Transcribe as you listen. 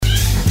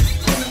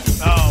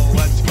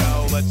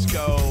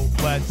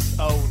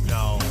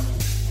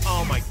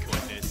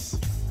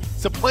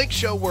It's a Plank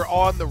Show. We're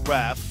on the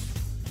ref.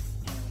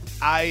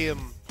 I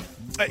am.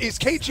 Is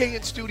KJ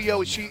in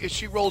studio? Is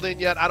she rolled in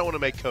yet? I don't want to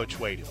make Coach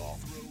wait at all.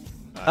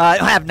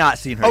 I have not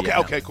seen her yet.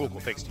 Okay, cool.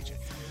 Thanks,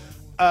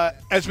 DJ.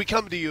 As we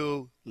come to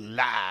you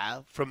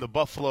live from the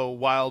Buffalo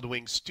Wild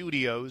Wings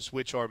studios,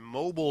 which are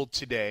mobile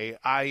today,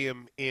 I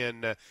am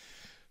in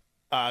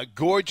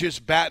gorgeous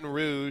Baton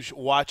Rouge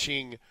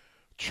watching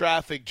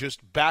traffic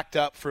just backed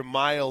up for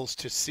miles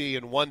to see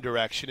in one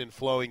direction and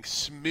flowing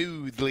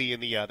smoothly in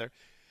the other.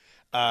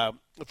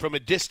 From a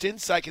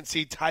distance, I can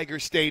see Tiger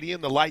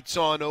Stadium. The lights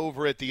on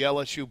over at the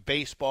LSU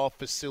baseball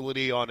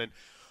facility on an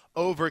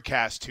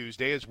overcast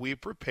Tuesday as we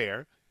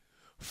prepare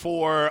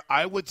for,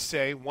 I would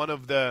say, one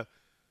of the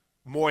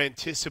more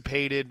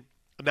anticipated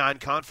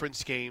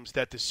non-conference games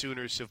that the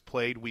Sooners have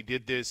played. We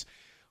did this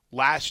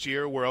last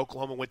year where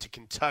Oklahoma went to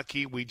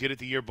Kentucky. We did it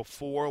the year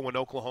before when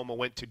Oklahoma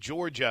went to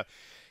Georgia.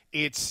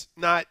 It's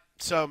not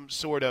some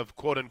sort of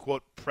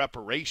quote-unquote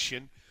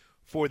preparation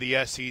for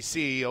the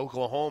SEC.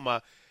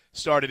 Oklahoma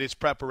started its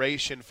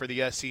preparation for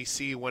the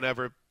SEC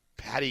whenever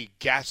Patty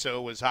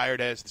Gasso was hired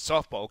as the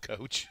softball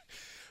coach.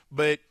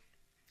 But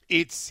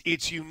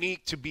it's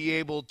unique to be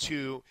able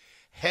to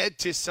head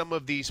to some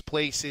of these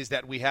places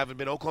that we haven't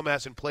been. Oklahoma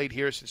hasn't played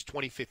here since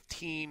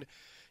 2015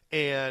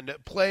 and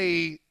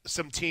play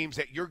some teams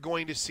that you're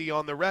going to see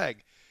on the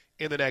reg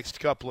in the next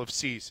couple of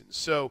seasons.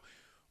 So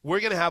we're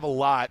going to have a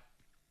lot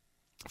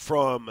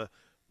from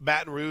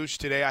Baton Rouge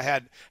today. I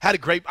had a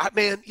great –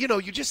 man,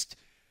 you just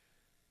 –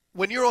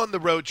 when you're on the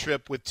road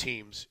trip with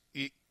teams,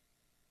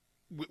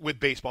 with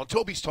baseball, and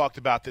Toby's talked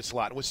about this a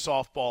lot, with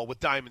softball, with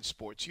Diamond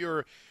Sports,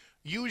 you're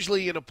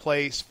usually in a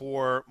place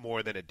for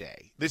more than a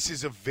day. This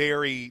is a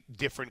very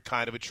different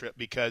kind of a trip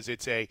because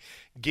it's a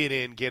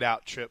get-in,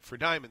 get-out trip for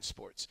Diamond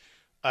Sports.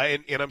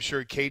 And I'm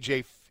sure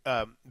KJ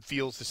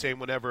feels the same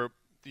whenever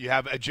you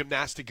have a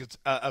gymnastics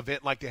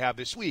event like they have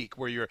this week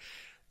where you're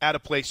at a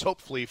place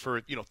hopefully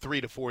for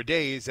 3 to 4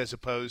 days as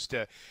opposed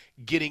to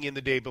getting in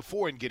the day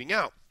before and getting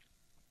out.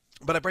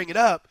 But I bring it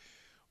up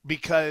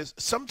because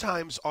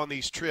sometimes on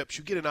these trips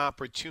you get an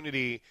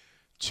opportunity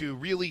to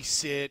really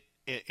sit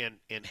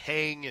and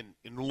hang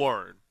and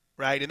learn,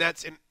 right?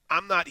 And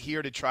I'm not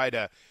here to try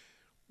to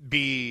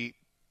be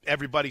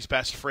everybody's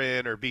best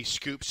friend or be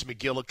Scoops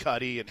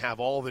McGillicuddy and have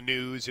all the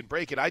news and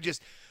break it.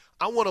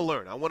 I want to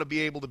learn. I want to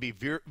be able to be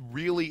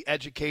really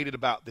educated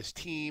about this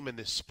team and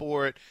this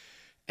sport.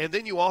 And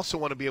then you also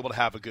want to be able to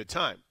have a good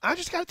time. I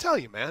just got to tell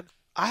you, man,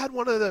 I had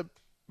one of the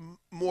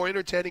more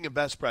entertaining and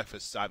best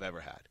breakfasts I've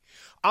ever had.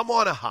 I'm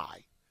on a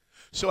high.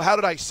 So how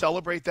did I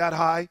celebrate that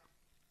high?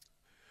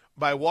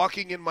 By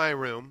walking in my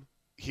room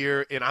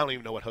here I don't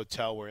even know what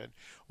hotel we're in.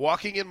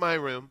 Walking in my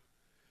room,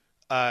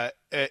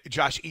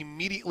 Josh,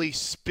 immediately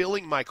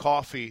spilling my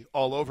coffee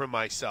all over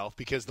myself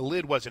because the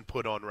lid wasn't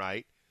put on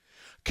right,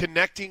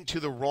 connecting to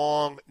the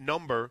wrong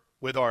number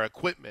with our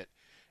equipment,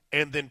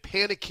 and then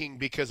panicking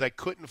because I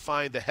couldn't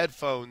find the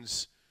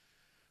headphones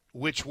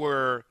which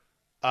were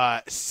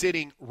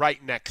sitting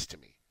right next to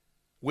me,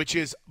 which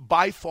is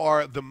by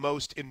far the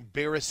most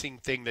embarrassing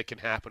thing that can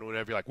happen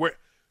whenever you're like,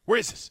 where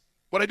is this?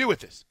 What'd I do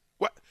with this?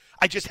 What?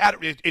 I just had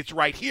it. It's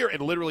right here,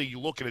 and literally you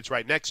look and it's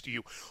right next to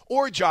you.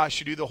 Or, Josh,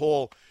 you do the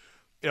whole,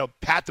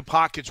 pat the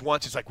pockets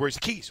once. It's like, where's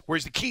the keys?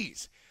 Where's the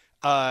keys?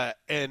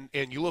 And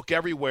you look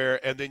everywhere,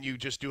 and then you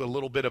just do a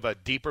little bit of a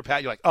deeper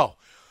pat. You're like, oh,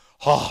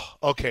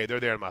 okay, they're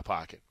there in my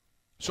pocket.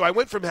 So I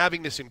went from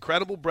having this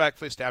incredible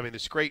breakfast, having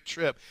this great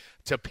trip,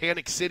 to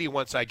Panic City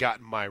once I got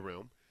in my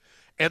room.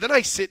 And then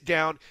I sit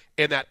down,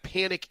 and that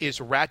panic is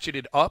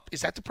ratcheted up. Is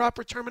that the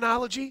proper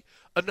terminology?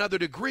 Another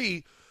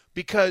degree,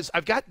 because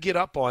I've got Get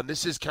Up on.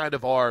 This is kind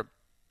of our,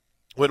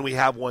 when we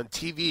have one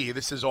TV,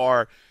 this is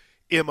our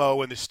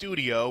MO in the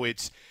studio.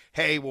 It's,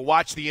 hey, we'll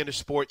watch the end of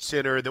Sports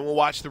Center, then we'll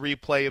watch the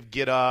replay of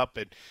Get Up,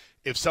 and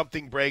if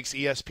something breaks,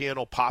 ESPN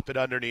will pop it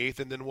underneath,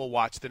 and then we'll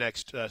watch the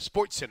next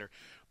Sports Center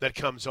that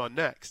comes on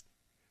next.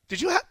 Did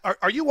you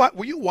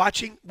were you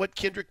watching what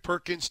Kendrick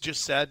Perkins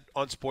just said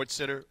on Sports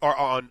Center or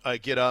on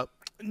Get Up?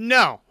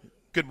 No.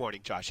 Good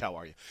morning, Josh. How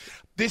are you?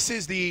 This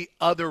is the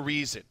other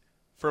reason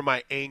for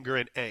my anger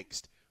and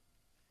angst.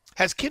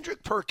 Has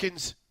Kendrick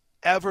Perkins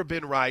ever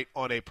been right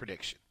on a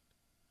prediction?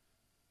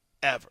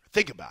 Ever.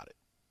 Think about it.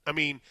 I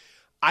mean,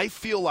 I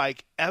feel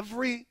like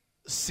every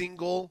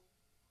single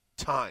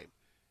time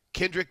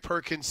Kendrick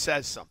Perkins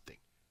says something,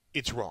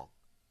 it's wrong.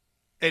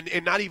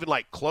 And not even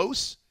like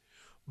close,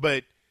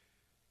 but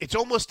it's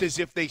almost as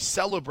if they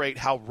celebrate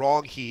how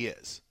wrong he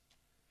is.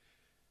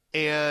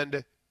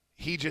 And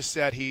he just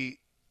said he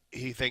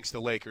thinks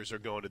the Lakers are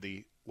going to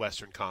the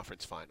Western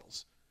Conference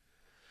Finals,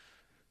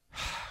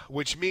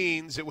 which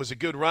means it was a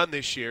good run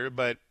this year,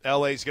 but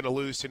LA's going to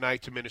lose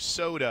tonight to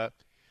Minnesota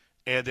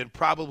and then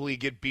probably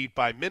get beat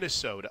by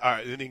Minnesota,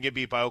 and then get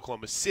beat by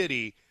Oklahoma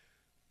City,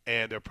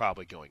 and they're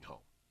probably going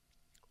home.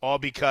 All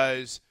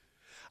because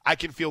I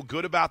can feel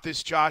good about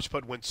this, Josh,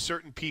 but when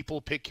certain people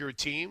pick your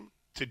team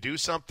to do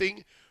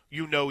something,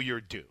 you know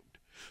you're doomed.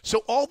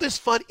 So all this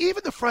fun,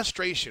 even the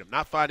frustration of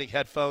not finding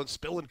headphones,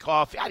 spilling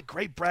coffee. I had a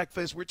great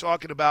breakfast. We're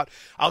talking about,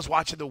 I was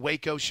watching the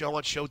Waco show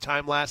on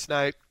Showtime last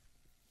night.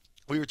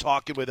 We were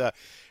talking with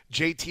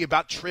JT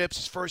about trips,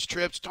 his first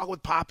trips, talking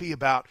with Poppy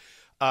about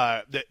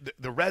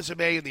the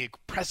resume and the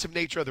impressive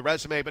nature of the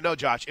resume. But no,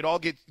 Josh, it all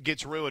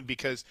gets ruined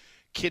because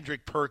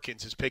Kendrick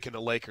Perkins is picking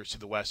the Lakers to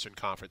the Western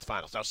Conference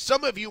Finals. Now,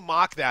 some of you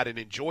mock that and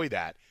enjoy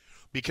that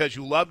because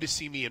you love to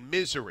see me in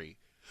misery.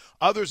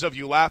 Others of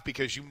you laugh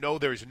because you know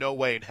there's no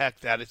way in heck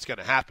that it's going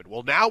to happen.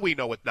 Well, now we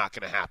know it's not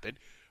going to happen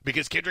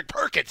because Kendrick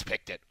Perkins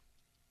picked it.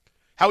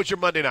 How was your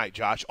Monday night,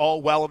 Josh?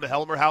 All well in the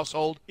Helmer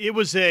household? It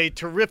was a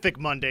terrific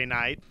Monday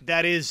night.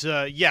 That is,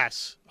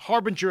 yes,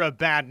 harbinger of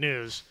bad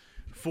news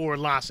for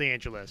Los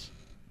Angeles.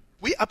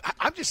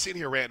 I'm just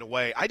sitting here ranting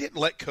away. I didn't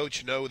let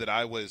Coach know that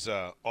I was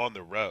on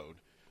the road.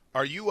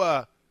 Are you?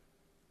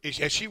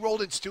 Has she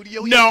rolled in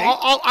studio yet? No,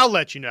 I'll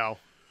let you know.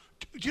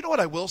 Do you know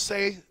what I will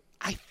say?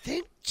 I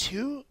think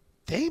too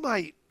they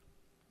might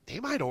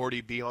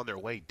already be on their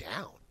way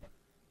down.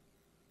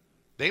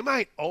 They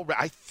might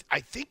already. I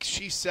think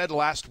she said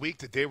last week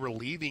that they were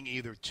leaving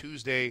either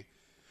Tuesday.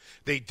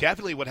 They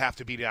definitely would have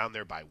to be down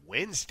there by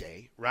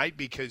Wednesday, right?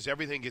 Because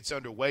everything gets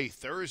underway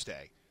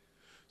Thursday.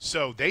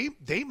 So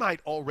they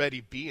might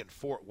already be in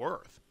Fort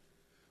Worth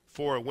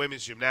for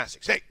women's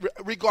gymnastics. Hey,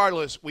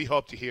 regardless, we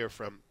hope to hear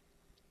from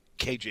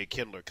KJ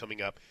Kindler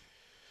coming up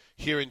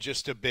here in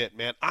just a bit,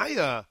 man.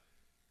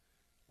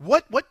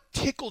 What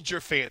tickled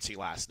your fancy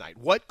last night?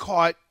 What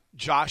caught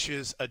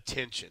Josh's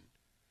attention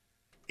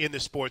in the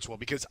sports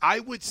world? Because I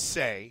would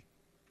say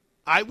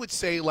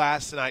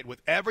last night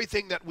with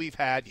everything that we've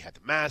had, you had the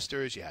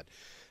Masters, you had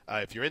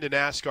if you're into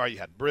NASCAR, you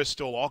had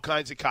Bristol, all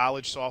kinds of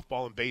college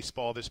softball and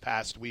baseball this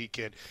past week,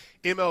 and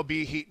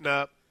MLB heating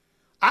up.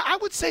 I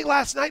would say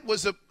last night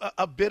was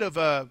a bit of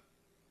a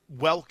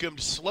welcomed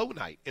slow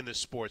night in the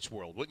sports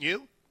world, wouldn't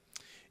you?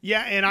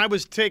 Yeah, and I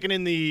was taking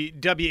in the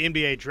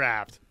WNBA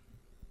draft.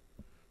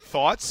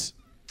 Thoughts?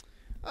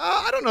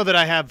 I don't know that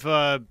I have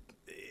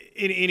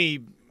any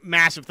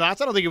massive thoughts.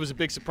 I don't think it was a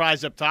big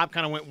surprise up top.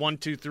 Kind of went 1,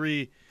 2,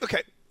 3.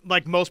 Okay.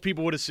 Like most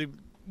people would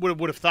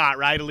have thought,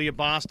 right? Aaliyah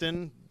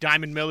Boston,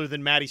 Diamond Miller,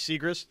 then Maddie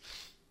Siegrist.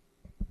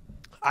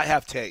 I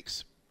have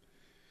takes.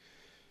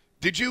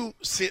 Did you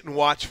sit and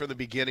watch from the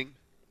beginning?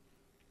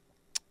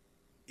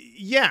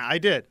 Yeah, I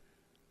did.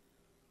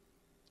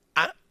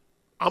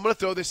 I'm going to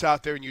throw this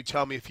out there, and you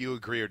tell me if you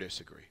agree or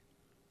disagree.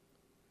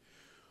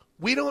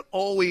 We don't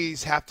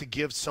always have to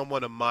give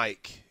someone a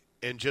mic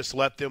and just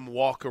let them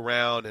walk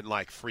around and,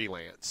 like,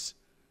 freelance.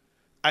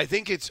 I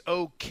think it's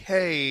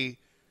okay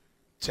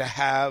to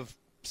have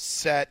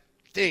set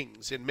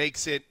things. It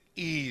makes it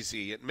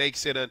easy. It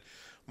makes it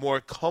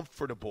more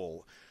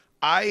comfortable.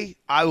 I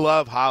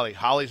love Holly.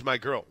 Holly's my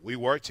girl. We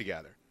work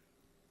together.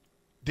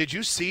 Did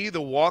you see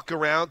the walk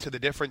around to the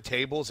different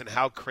tables and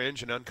how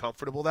cringe and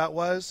uncomfortable that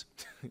was?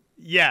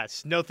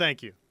 Yes. No,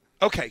 thank you.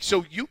 Okay,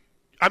 so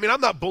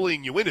I'm not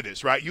bullying you into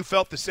this, right? You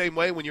felt the same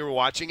way when you were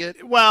watching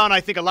it? Well, and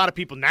I think a lot of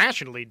people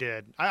nationally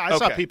did. I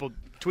saw people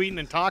tweeting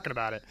and talking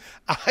about it.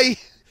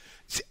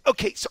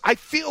 Okay, so I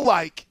feel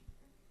like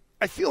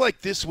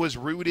this was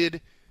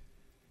rooted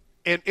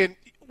and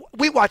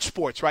we watch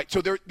sports, right?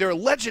 So they're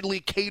allegedly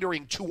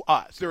catering to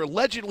us. They're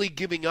allegedly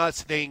giving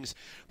us things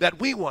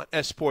that we want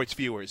as sports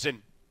viewers.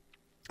 And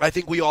I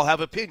think we all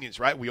have opinions,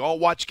 right? We all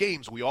watch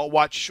games. We all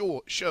watch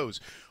shows.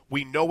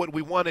 We know what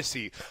we want to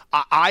see.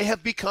 I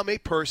have become a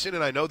person,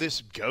 and I know this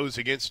goes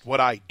against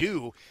what I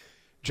do,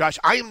 Josh,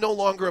 I am no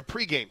longer a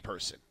pregame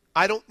person.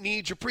 I don't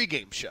need your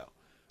pregame show.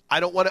 I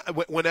don't want to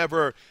 –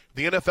 whenever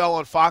the NFL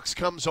on Fox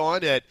comes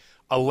on at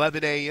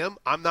 11 a.m.,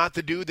 I'm not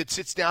the dude that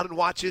sits down and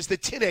watches the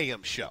 10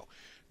 a.m. show.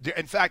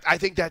 In fact, I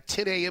think that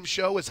 10 a.m.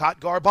 show is hot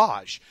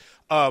garbage.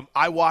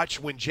 I watch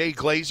when Jay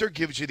Glazer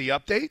gives you the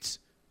updates,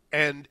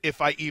 and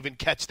if I even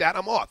catch that,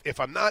 I'm off. If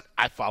I'm not,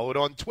 I follow it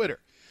on Twitter.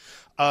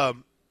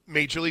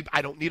 Major League,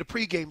 I don't need a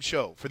pregame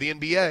show for the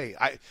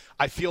NBA.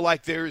 I feel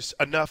like there's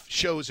enough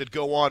shows that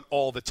go on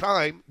all the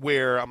time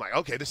where I'm like,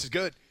 okay, this is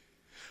good.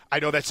 I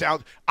know that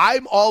sounds –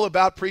 I'm all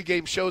about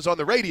pregame shows on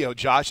the radio,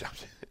 Josh.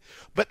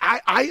 But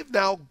I have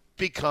now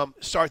become –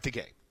 start the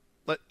game.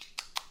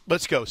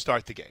 Let's go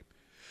start the game.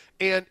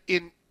 And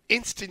in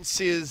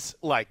instances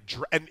like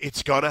 – and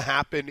it's going to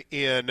happen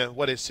in –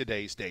 what is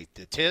today's date?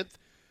 The 10th?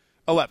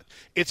 11th.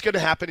 It's going to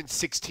happen in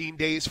 16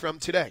 days from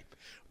today.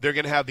 They're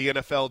going to have the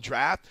NFL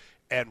draft,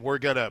 and we're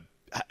going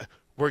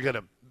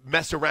to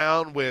mess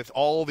around with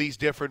all these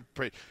different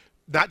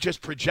not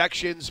just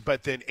projections,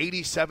 but then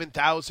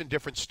 87,000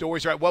 different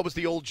stories. Right? What was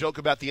the old joke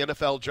about the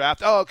NFL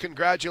draft? Oh,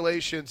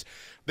 congratulations.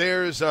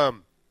 There's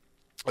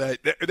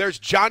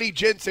Johnny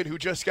Jensen who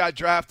just got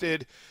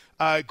drafted.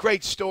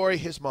 Great story.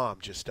 His mom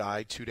just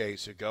died 2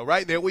 days ago,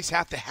 right? And they always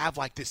have to have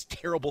like this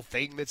terrible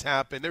thing that's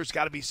happened. There's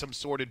got to be some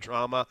sort of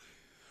drama.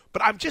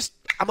 But I'm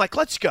like,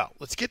 let's go.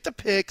 Let's get the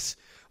picks.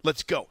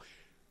 Let's go.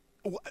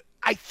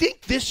 I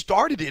think this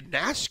started in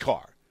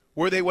NASCAR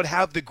where they would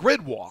have the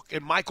grid walk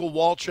and Michael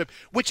Waltrip,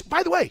 which,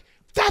 by the way,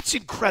 that's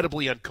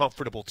incredibly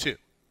uncomfortable too.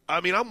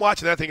 I mean, I'm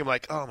watching that thing. I'm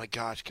like, oh, my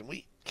gosh, can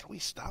we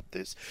stop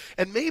this?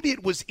 And maybe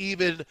it was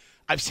even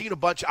 – I've seen a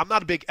bunch – I'm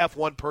not a big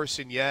F1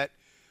 person yet,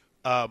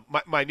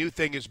 My new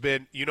thing has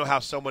been, you know how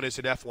someone is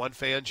an F1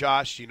 fan,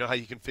 Josh? You know how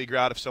you can figure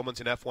out if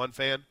someone's an F1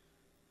 fan?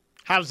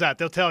 How's that?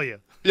 They'll tell you.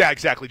 Yeah,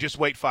 exactly. Just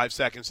wait 5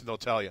 seconds and they'll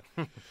tell you.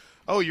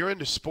 Oh, you're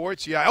into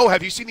sports? Yeah. Oh,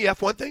 have you seen the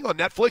F1 thing on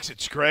Netflix?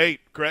 It's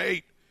great.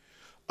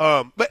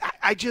 But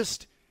I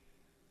just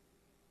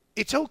 –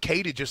 it's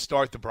okay to just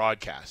start the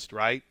broadcast,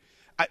 right?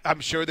 I'm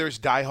sure there's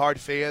diehard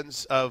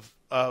fans of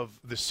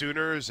the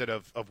Sooners and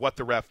of what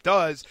the ref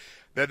does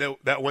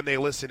that when they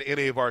listen to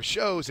any of our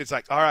shows, it's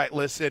like, all right,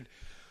 listen,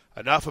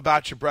 enough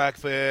about your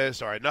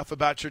breakfast or enough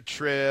about your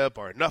trip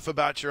or enough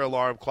about your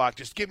alarm clock.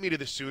 Just give me to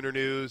the Sooner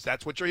news.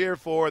 That's what you're here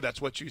for.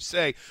 That's what you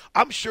say.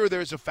 I'm sure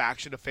there's a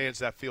faction of fans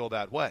that feel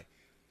that way.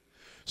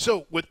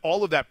 So with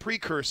all of that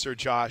precursor,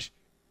 Josh,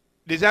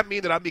 does that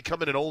mean that I'm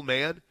becoming an old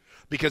man?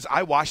 Because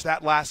I watched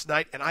that last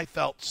night and I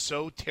felt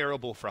so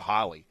terrible for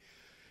Holly.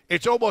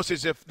 It's almost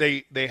as if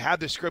they had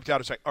the script out.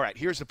 It's like, all right,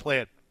 here's the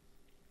plan.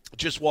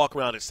 Just walk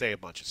around and say a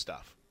bunch of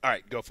stuff. All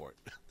right, go for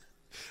it.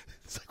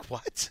 It's like,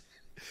 what?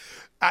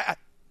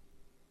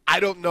 I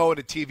don't know in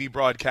a TV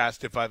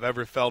broadcast if I've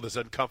ever felt as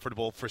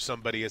uncomfortable for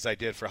somebody as I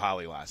did for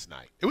Holly last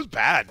night. It was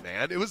bad,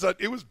 man. It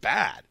was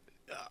bad.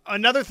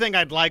 Another thing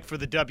I'd like for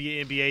the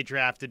WNBA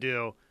draft to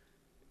do,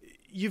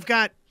 you've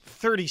got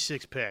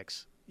 36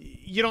 picks.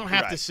 You don't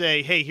have to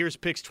say, hey, here's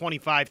picks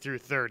 25 through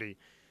 30.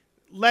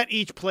 Let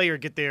each player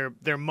get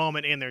their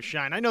moment and their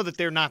shine. I know that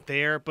they're not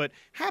there, but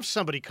have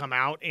somebody come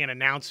out and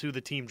announce who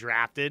the team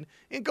drafted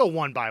and go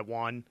one by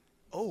one.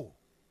 Oh,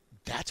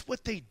 that's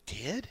what they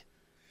did?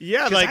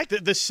 Yeah, like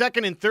the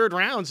second and third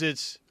rounds,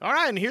 it's, all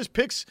right, and here's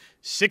picks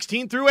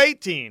 16 through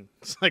 18.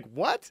 It's like,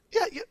 what?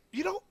 Yeah,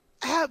 you don't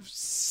have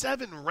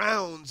 7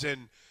 rounds,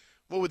 and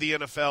what would the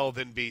NFL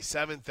then be?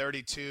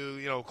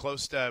 732,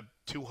 close to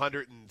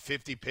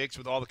 250 picks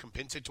with all the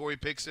compensatory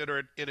picks that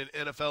are in an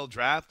NFL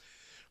draft.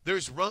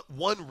 There's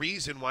one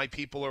reason why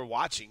people are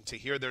watching, to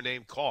hear their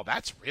name called.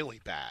 That's really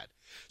bad,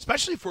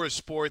 especially for a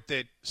sport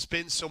that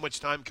spends so much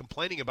time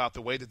complaining about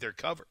the way that they're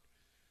covered.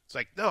 It's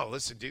like, no,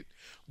 listen, dude,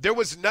 there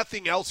was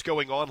nothing else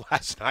going on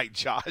last night,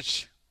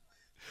 Josh.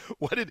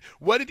 What did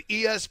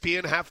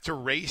ESPN have to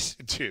race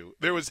to?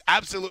 There was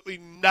absolutely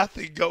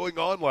nothing going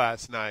on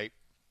last night.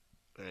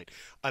 All right,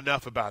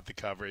 enough about the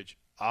coverage.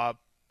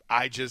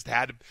 I just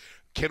had to.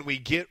 Can we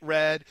get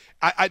red?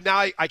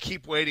 I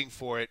keep waiting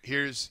for it.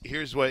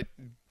 Here's what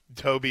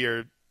Toby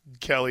or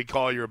Kelly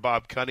Collier or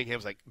Bob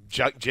Cunningham's like,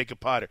 Jacob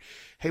Potter.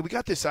 Hey, we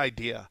got this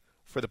idea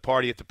for the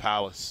party at the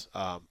Palace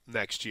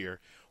next year.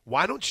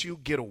 Why don't you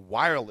get a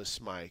wireless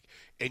mic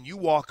and you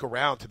walk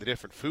around to the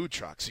different food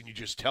trucks and you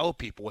just tell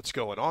people what's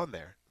going on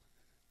there?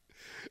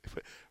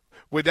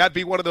 Would that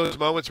be one of those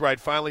moments where I'd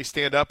finally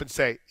stand up and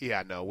say,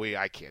 yeah, no,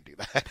 I can't do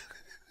that.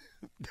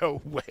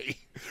 No way.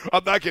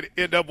 I'm not going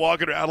to end up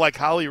walking around like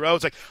Holly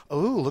Rose, like, oh,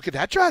 look at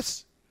that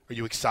dress. Are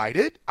you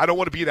excited? I don't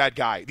want to be that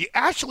guy. The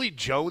Ashley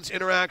Jones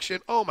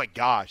interaction, oh, my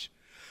gosh.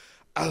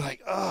 I was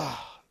like,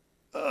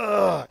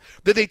 ugh.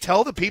 Did they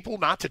tell the people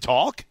not to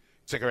talk?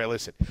 It's like, all right,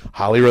 listen,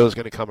 Holly Rowe is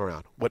going to come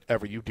around.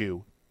 Whatever you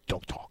do,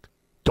 don't talk.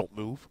 Don't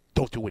move.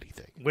 Don't do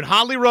anything. When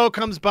Holly Rowe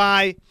comes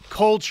by,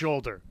 cold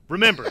shoulder.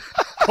 Remember,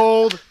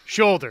 cold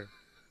shoulder.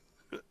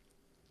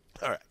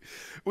 All right.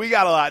 We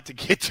got a lot to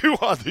get to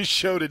on the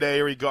show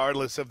today,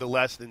 regardless of the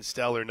less than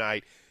stellar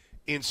night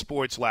in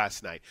sports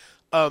last night.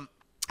 I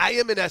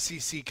am in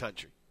SEC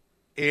country,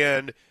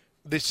 and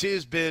this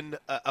has been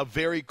a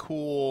very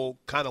cool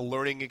kind of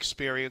learning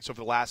experience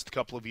over the last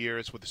couple of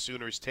years with the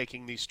Sooners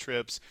taking these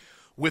trips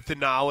with the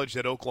knowledge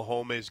that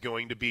Oklahoma is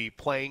going to be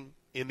playing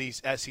in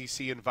these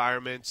SEC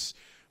environments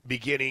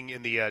beginning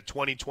in the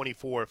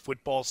 2024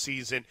 football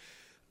season.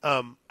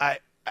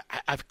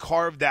 I've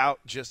carved out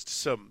just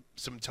some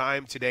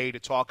time today to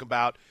talk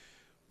about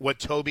what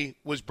Toby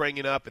was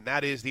bringing up, and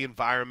that is the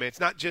environment. It's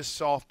not just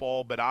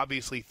softball, but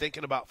obviously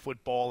thinking about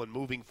football and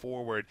moving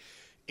forward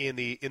in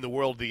the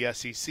world of the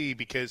SEC,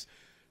 because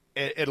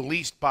at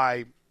least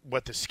by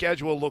what the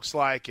schedule looks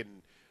like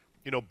and,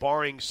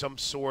 barring some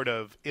sort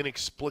of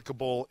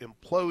inexplicable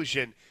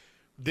implosion,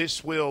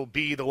 this will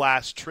be the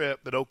last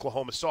trip that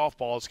Oklahoma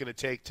softball is going to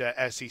take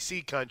to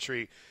SEC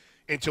country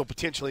until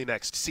potentially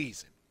next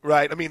season,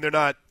 right? I mean,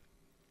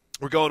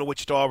 we're going to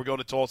Wichita, we're going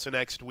to Tulsa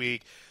next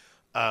week,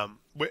 up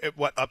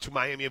to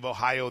Miami of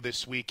Ohio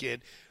this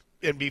weekend,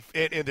 and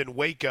then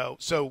Waco.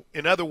 So,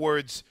 in other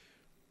words,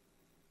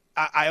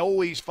 I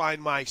always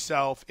find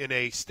myself in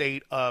a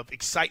state of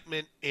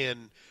excitement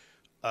and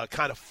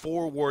kind of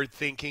forward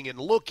thinking and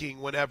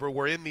looking whenever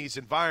we're in these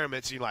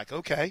environments. And you're like,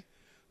 okay,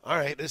 all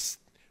right, this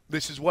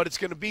is what it's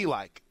going to be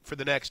like for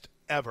the next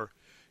ever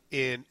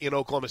in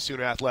Oklahoma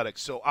Sooner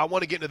athletics. So I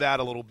want to get into that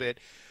a little bit.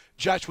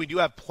 Josh, we do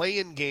have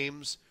play-in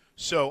games,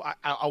 so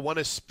I want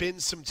to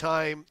spend some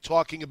time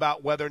talking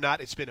about whether or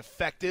not it's been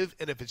effective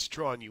and if it's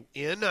drawn you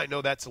in. I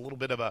know that's a little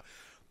bit of a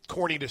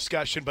corny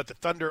discussion, but the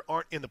Thunder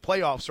aren't in the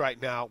playoffs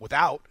right now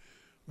without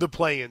the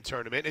play-in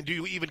tournament. And do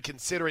you even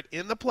consider it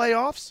in the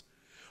playoffs,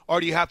 or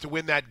do you have to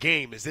win that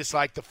game? Is this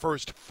like the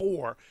first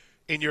 4,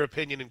 in your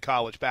opinion, in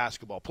college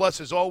basketball?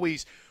 Plus, as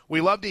always, we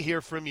love to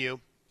hear from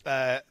you.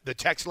 The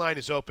text line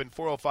is open,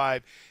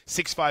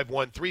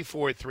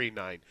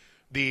 405-651-3439.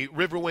 The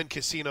Riverwind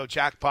Casino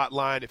jackpot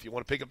line, if you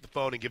want to pick up the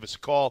phone and give us a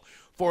call,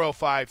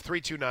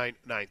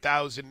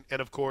 405-329-9000.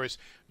 And, of course,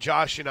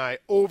 Josh and I,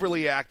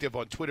 overly active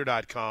on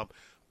Twitter.com.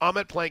 I'm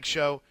at Plank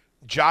Show.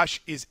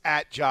 Josh is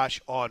at Josh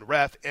on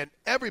Ref. And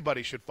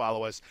everybody should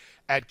follow us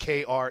at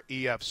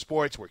KREF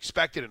Sports. We're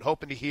expecting and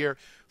hoping to hear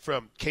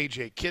from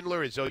KJ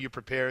Kindler as OU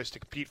prepares to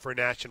compete for a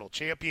national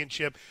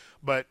championship.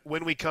 But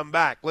when we come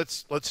back,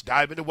 let's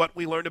dive into what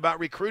we learned about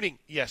recruiting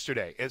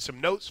yesterday and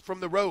some notes from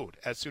the road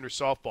as Sooner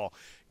softball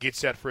gets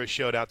set for a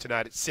showdown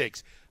tonight at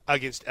 6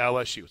 against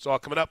LSU. It's all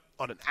coming up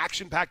on an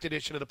action-packed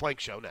edition of the Plank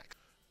Show next.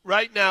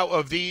 Right now,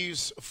 of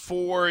these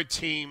 4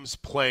 teams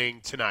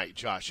playing tonight,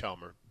 Josh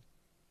Helmer,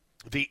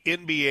 the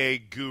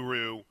NBA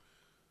guru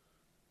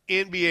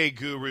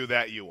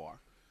that you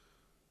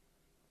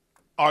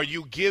are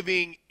you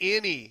giving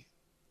any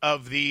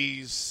of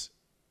these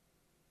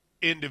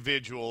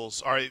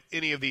individuals or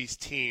any of these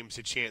teams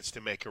a chance to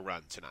make a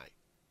run tonight?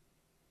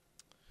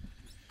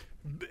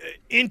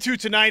 Into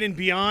tonight and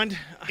beyond?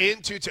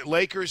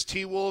 Lakers,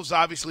 T-Wolves,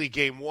 obviously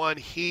game 1,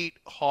 Heat,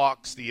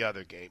 Hawks, the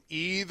other game.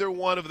 Either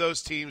one of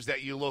those teams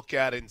that you look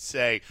at and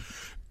say,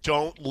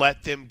 don't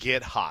let them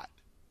get hot.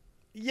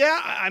 Yeah,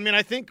 I mean,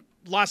 I think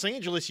Los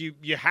Angeles,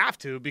 you have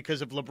to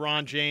because of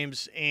LeBron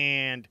James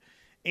and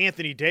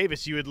Anthony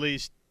Davis. You at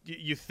least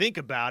you think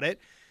about it.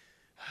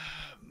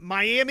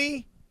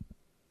 Miami,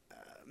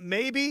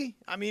 maybe.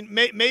 I mean,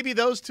 maybe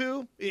those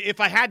two. If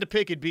I had to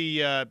pick, it'd be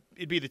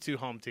the 2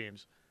 home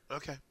teams.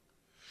 Okay.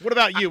 What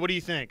about you? What do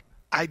you think?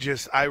 I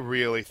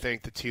really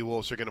think the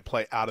T-Wolves are going to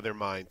play out of their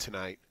mind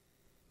tonight.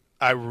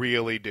 I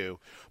really do.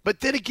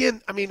 But then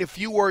again, I mean, if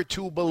you were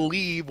to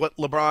believe what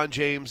LeBron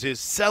James is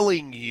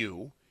selling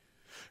you,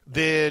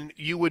 then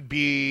you would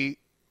be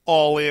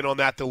all in on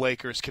that the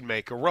Lakers can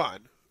make a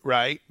run,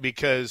 right?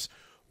 Because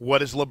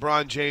what has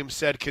LeBron James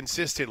said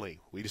consistently?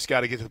 We just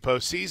got to get to the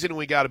postseason and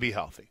we got to be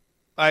healthy.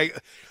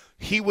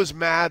 He was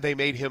mad they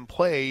made him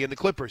play in the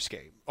Clippers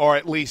game, or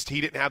at least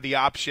he didn't have the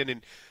option,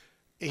 and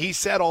he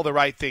said all the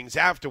right things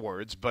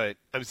afterwards, but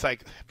I was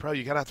like, bro,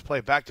 you're going to have to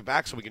play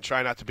back-to-back so we can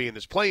try not to be in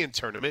this play-in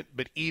tournament.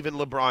 But even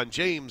LeBron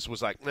James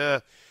was like,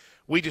 nah,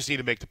 we just need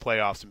to make the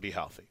playoffs and be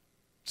healthy.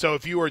 So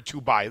if you were to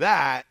buy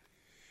that,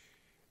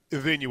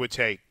 then you would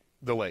take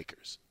the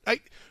Lakers.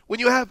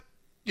 When you have,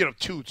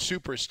 2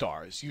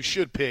 superstars,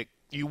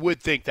 you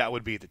would think that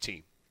would be the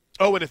team.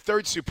 Oh, and a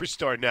third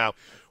superstar now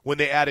when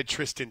they added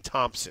Tristan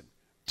Thompson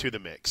to the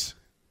mix.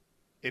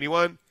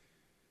 Anyone?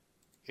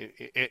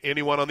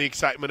 Anyone on the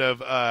excitement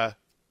of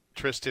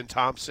Tristan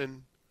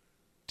Thompson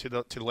to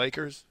the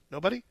Lakers?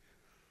 Nobody?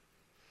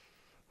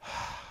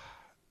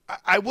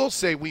 I will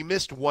say we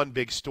missed one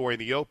big story in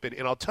the open,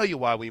 and I'll tell you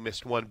why we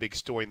missed one big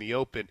story in the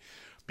open,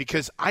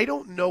 because I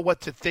don't know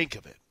what to think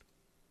of it.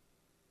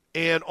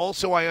 And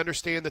also I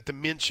understand that the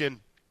mention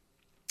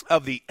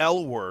of the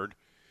L word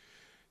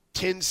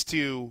tends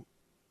to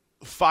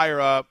fire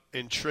up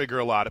and trigger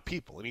a lot of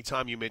people.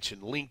 Anytime you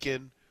mention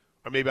Lincoln,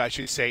 or maybe I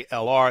should say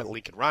LR,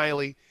 Lincoln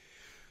Riley,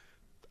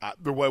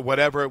 or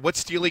whatever. What's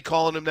Steely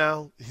calling him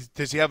now?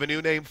 Does he have a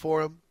new name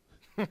for him?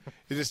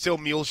 Is it still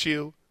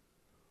Muleshoe?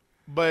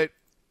 But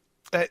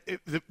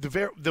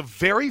the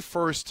very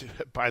first,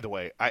 by the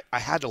way, I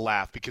had to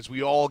laugh because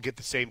we all get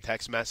the same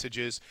text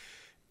messages.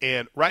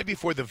 And right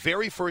before the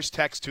very first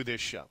text to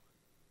this show,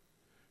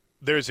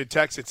 there's a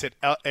text that said,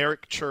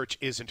 Eric Church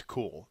isn't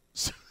cool.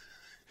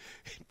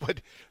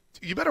 But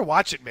you better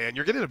watch it, man.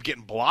 You're going to end up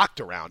getting blocked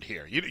around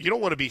here. You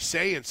don't want to be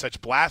saying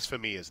such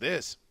blasphemy as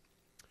this.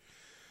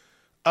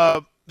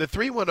 The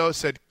 310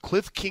 said,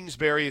 Cliff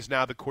Kingsbury is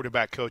now the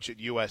quarterback coach at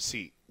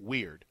USC.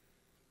 Weird.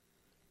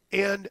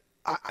 And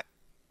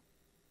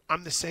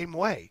I'm the same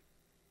way.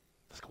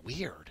 It's like,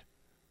 weird.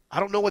 I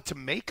don't know what to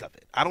make of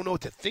it. I don't know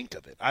what to think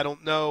of it. I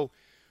don't know.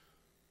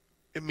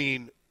 I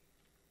mean,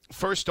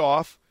 first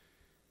off,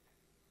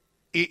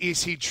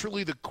 is he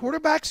truly the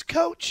quarterback's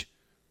coach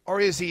or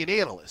is he an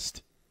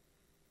analyst?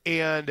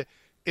 And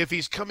if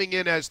he's coming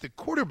in as the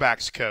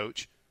quarterback's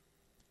coach,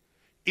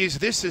 is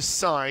this a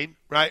sign,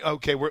 right?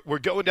 Okay, we're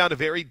going down a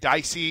very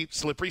dicey,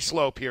 slippery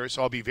slope here,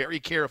 so I'll be very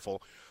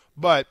careful.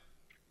 But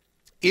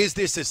is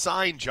this a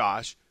sign,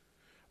 Josh,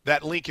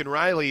 that Lincoln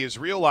Riley is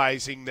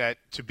realizing that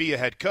to be a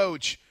head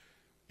coach,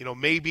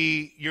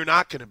 maybe you're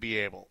not going to be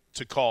able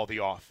to call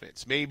the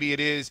offense. Maybe it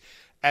is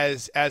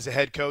as a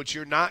head coach,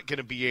 you're not going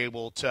to be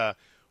able to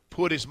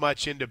put as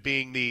much into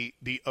being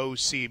the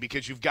OC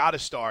because you've got to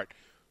start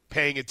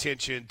paying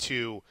attention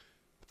to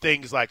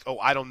things like,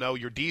 I don't know,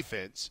 your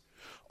defense.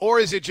 Or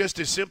is it just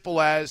as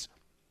simple as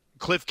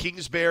Cliff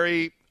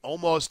Kingsbury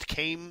almost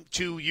came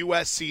to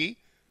USC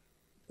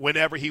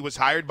whenever he was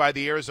hired by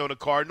the Arizona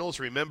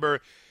Cardinals?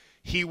 Remember,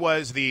 he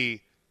was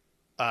the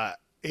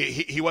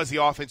he was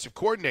the offensive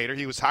coordinator.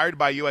 He was hired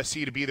by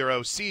USC to be their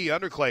OC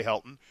under Clay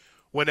Helton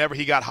whenever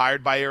he got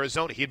hired by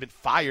Arizona. He had been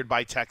fired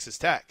by Texas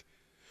Tech.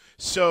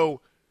 So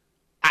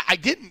I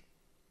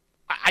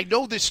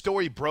know this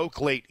story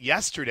broke late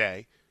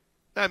yesterday,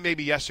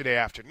 maybe yesterday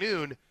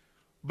afternoon,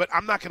 but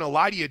I'm not going to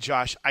lie to you,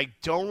 Josh. I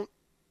don't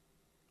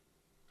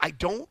I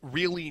don't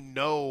really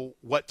know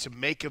what to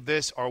make of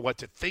this or what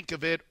to think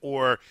of it,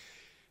 or,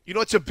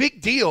 it's a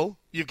big deal.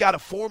 You've got a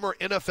former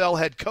NFL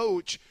head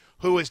coach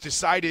who has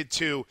decided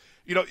to,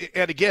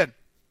 and again,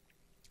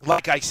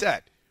 like I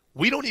said,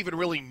 we don't even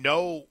really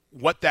know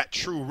what that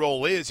true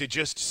role is. It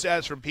just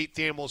says from Pete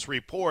Thamel's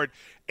report,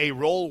 a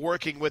role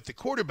working with the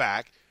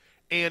quarterback.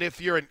 And if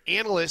you're an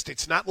analyst,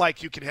 it's not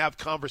like you can have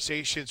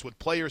conversations with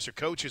players or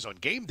coaches on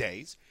game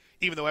days,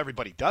 even though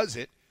everybody does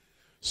it.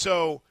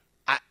 So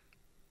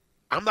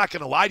I'm not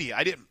going to lie to you.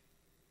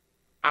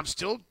 I'm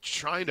still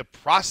trying to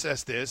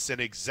process this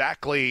and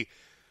exactly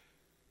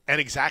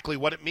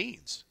what it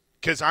means,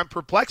 because I'm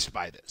perplexed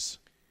by this.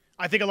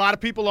 I think a lot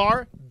of people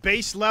are.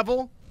 Base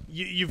level,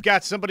 you've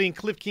got somebody in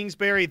Cliff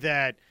Kingsbury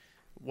that,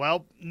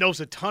 knows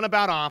a ton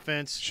about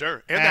offense.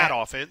 Sure, and that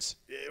offense.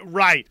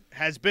 Right.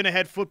 Has been a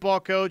head football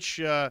coach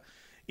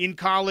in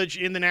college,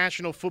 in the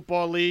National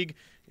Football League.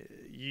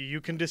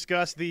 You can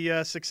discuss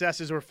the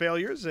successes or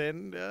failures,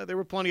 and there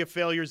were plenty of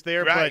failures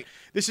there. Right.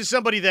 But this is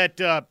somebody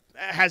that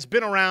has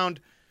been around.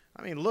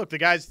 I mean, look, the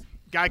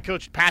guy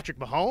coached Patrick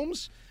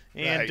Mahomes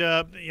and,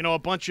 right. A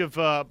bunch of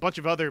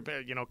other,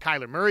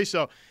 Kyler Murray.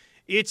 So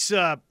it's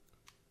a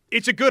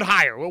good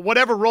hire.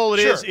 Whatever role it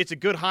is, it's a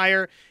good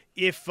hire.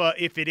 If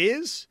it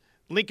is,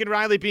 Lincoln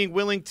Riley being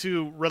willing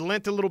to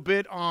relent a little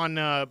bit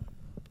on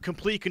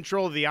complete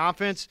control of the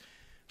offense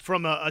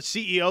from a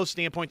CEO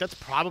standpoint, that's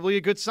probably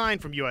a good sign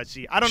from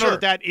USC. I don't know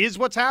that is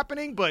what's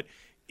happening, but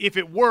if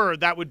it were,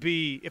 that would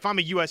be – if I'm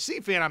a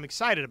USC fan, I'm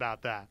excited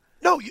about that.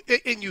 No,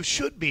 and you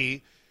should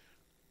be.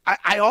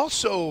 I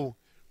also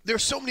 –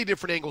 there's so many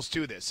different angles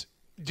to this.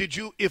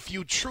 If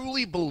you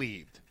truly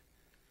believed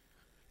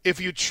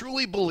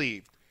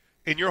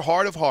in your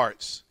heart of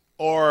hearts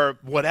or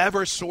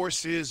whatever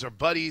sources or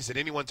buddies that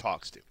anyone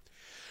talks to,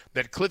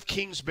 that Cliff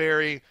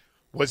Kingsbury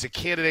was a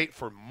candidate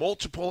for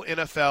multiple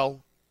NFL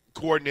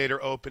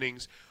coordinator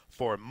openings,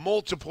 for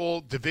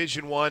multiple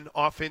Division I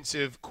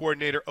offensive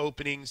coordinator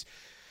openings,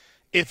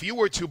 if you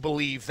were to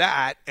believe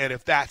that, and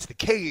if that's the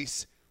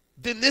case,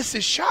 then this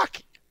is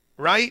shocking,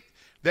 right?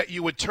 That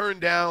you would turn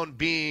down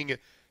being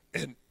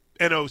an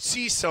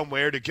OC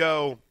somewhere to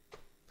go,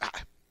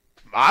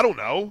 I don't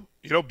know,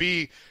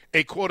 be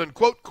a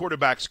quote-unquote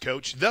quarterback's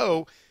coach,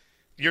 though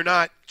you're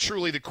not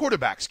truly the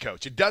quarterback's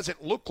coach. It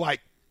doesn't look like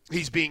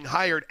he's being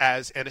hired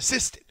as an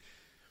assistant,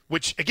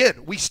 which,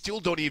 again, we still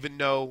don't even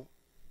know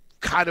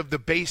kind of the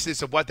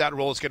basis of what that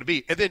role is going to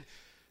be. And then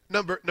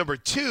number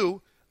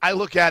two, I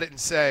look at it and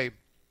say,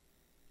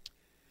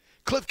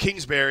 Cliff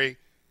Kingsbury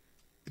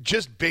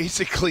just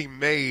basically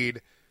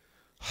made,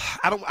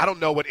 I don't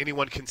know what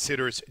anyone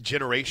considers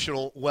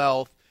generational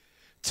wealth.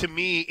 To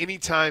me,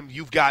 anytime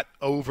you've got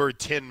over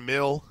 10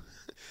 mil,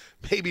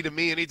 maybe to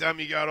me, anytime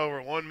you got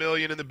over 1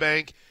 million in the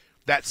bank,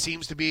 that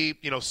seems to be,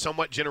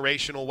 somewhat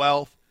generational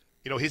wealth.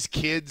 His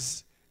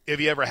kids, if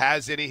he ever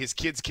has any, his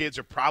kids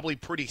are probably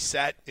pretty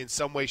set in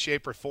some way,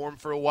 shape, or form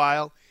for a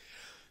while.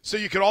 So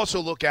you could also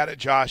look at it,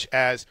 Josh,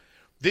 as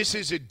this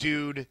is a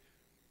dude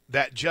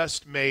that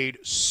just made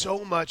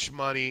so much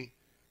money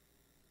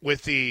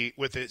with his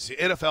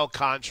NFL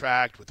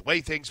contract, with the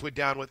way things went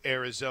down with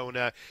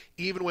Arizona,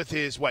 even with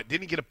his,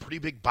 didn't he get a pretty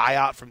big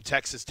buyout from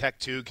Texas Tech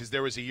too, because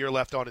there was a year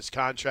left on his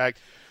contract.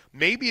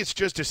 Maybe it's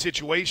just a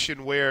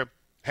situation where,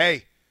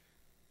 hey,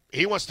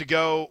 he wants to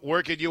go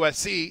work at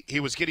USC. He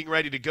was getting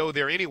ready to go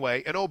there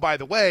anyway. And, oh, by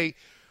the way,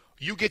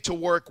 you get to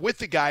work with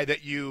the guy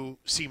that you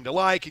seem to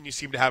like and you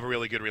seem to have a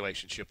really good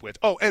relationship with.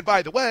 Oh, and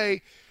by the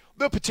way,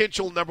 the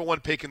potential number one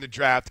pick in the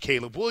draft,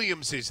 Caleb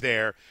Williams, is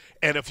there.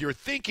 And if you're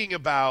thinking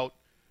about,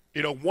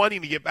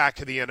 wanting to get back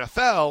to the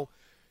NFL,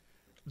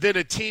 then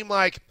a team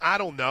like, I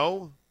don't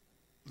know,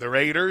 the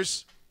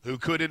Raiders, who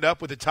could end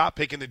up with the top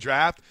pick in the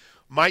draft,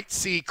 might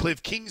see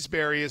Cliff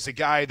Kingsbury as a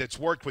guy that's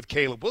worked with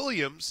Caleb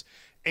Williams.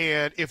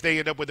 And if they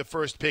end up with the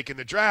first pick in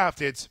the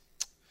draft, it's,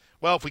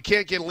 if we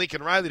can't get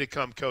Lincoln Riley to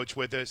come coach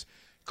with us,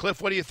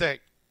 Cliff, what do you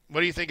think? What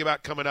do you think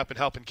about coming up and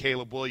helping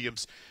Caleb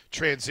Williams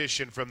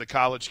transition from the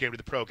college game to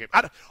the pro game?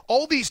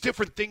 All these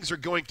different things are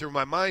going through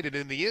my mind, and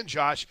in the end,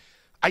 Josh,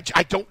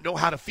 I don't know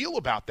how to feel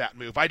about that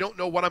move. I don't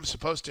know what I'm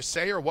supposed to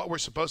say or what we're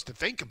supposed to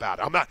think about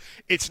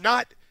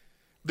it.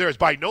 There's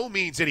by no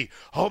means any,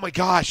 oh my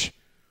gosh,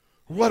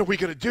 what are we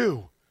going to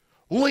do?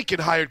 Lincoln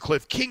hired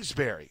Cliff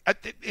Kingsbury.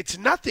 It's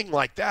nothing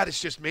like that.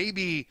 It's just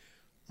maybe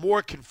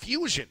more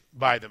confusion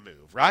by the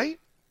move, right?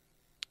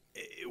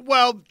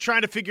 Well,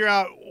 trying to figure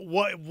out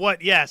what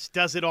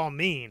does it all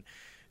mean?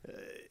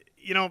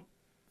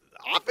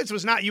 Offense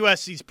was not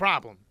USC's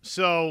problem.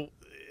 So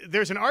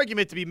there's an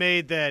argument to be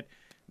made that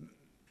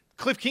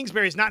Cliff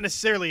Kingsbury is not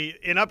necessarily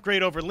an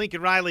upgrade over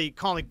Lincoln Riley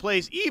calling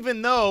plays,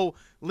 even though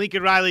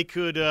Lincoln Riley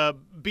could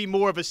be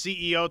more of a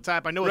CEO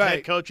type. I know as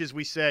head coaches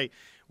we say,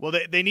 well,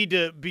 they need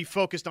to be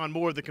focused on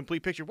more of the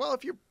complete picture. Well,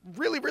 if you're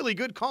really, really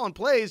good calling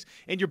plays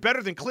and you're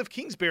better than Cliff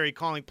Kingsbury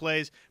calling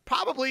plays,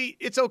 probably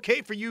it's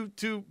okay for you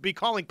to be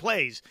calling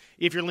plays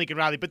if you're Lincoln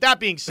Riley. But that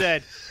being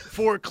said,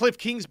 for Cliff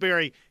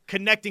Kingsbury,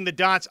 connecting the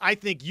dots, I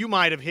think you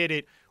might have hit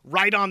it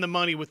right on the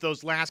money with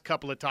those last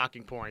couple of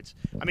talking points.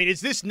 I mean,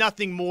 is this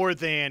nothing more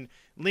than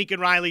Lincoln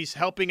Riley's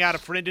helping out a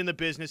friend in the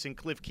business in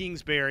Cliff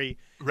Kingsbury?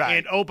 Right.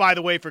 And, oh, by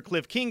the way, for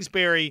Cliff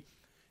Kingsbury,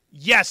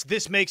 yes,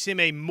 this makes him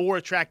a more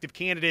attractive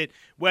candidate,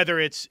 whether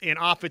it's an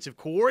offensive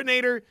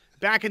coordinator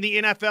back in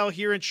the NFL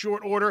here in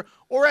short order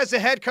or as a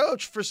head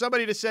coach for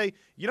somebody to say,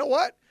 you know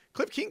what?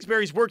 Cliff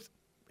Kingsbury's worked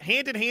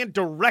hand-in-hand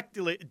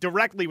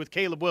directly with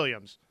Caleb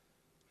Williams.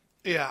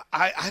 Yeah,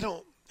 I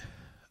don't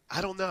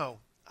know.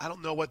 I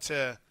don't know what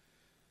to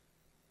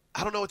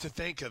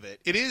think of it.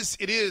 It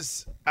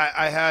is.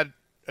 I had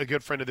a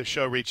good friend of the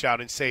show reach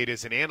out and say it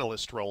is an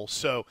analyst role.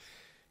 So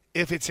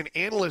if it's an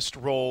analyst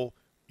role,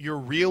 you're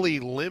really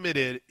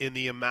limited in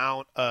the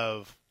amount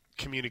of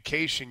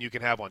communication you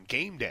can have on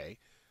game day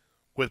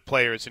with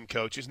players and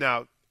coaches.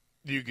 Now,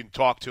 you can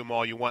talk to them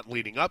all you want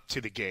leading up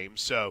to the game.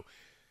 So,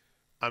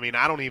 I mean,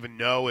 I don't even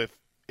know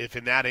if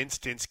in that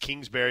instance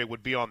Kingsbury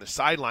would be on the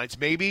sidelines.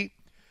 Maybe,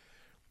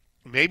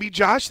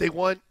 Josh, they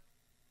want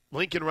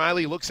Lincoln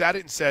Riley looks at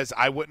it and says,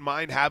 I wouldn't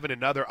mind having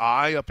another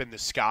eye up in the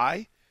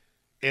sky,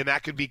 and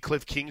that could be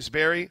Cliff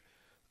Kingsbury.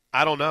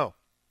 I don't know.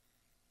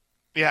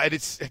 Yeah,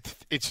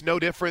 it's no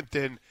different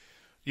than,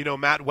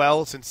 Matt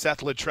Wells and Seth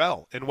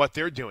Littrell and what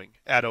they're doing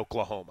at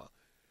Oklahoma.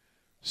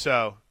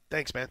 So,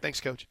 thanks, man.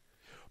 Thanks, Coach.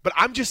 But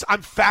I'm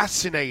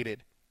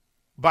fascinated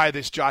by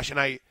this, Josh, and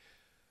I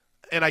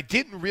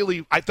thought we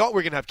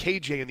were going to have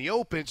KJ in the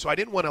open, so I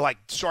didn't want to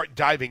start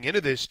diving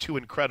into this too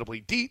incredibly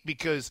deep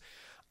because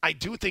I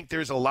do think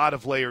there's a lot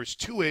of layers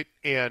to it.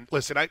 And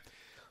listen,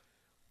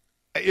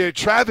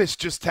 Travis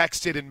just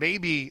texted and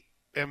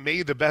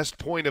made the best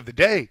point of the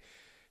day.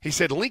 He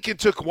said Lincoln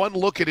took one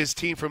look at his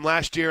team from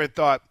last year and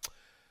thought,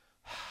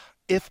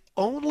 if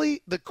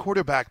only the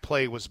quarterback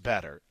play was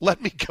better.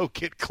 Let me go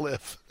get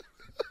Cliff.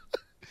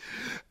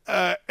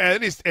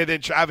 And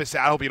then Travis said,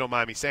 I hope you don't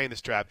mind me saying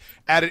this, Trav,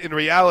 added, in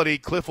reality,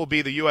 Cliff will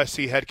be the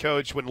USC head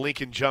coach when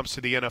Lincoln jumps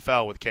to the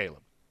NFL with Caleb.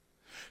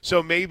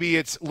 So maybe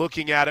it's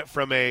looking at it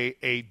from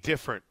a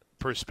different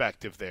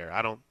perspective there.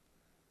 I don't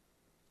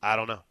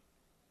know.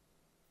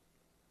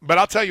 But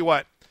I'll tell you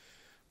what,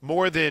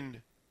 more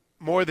than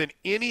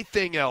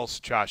anything else,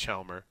 Josh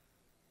Helmer,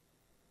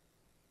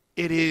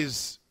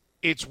 it's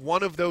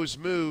one of those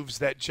moves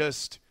that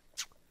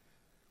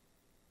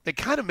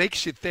kind of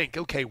makes you think,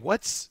 okay,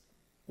 what's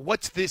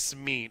this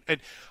mean?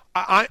 And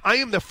I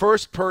am the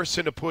first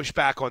person to push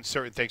back on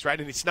certain things, right?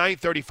 And it's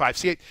 9:35.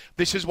 See,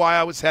 this is why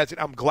I was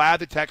hesitant. I'm glad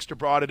the texter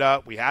brought it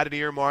up. We had it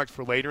earmarked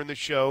for later in the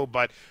show,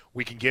 but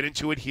we can get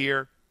into it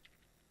here.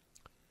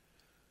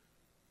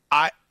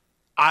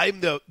 I'm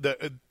the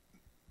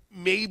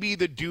maybe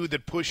the dude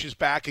that pushes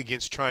back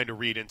against trying to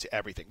read into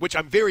everything, which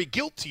I'm very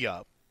guilty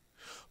of.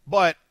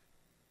 But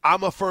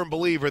I'm a firm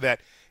believer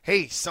that,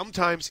 hey,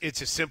 sometimes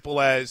it's as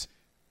simple as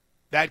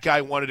that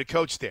guy wanted to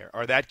coach there,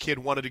 or that kid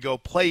wanted to go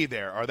play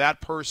there, or that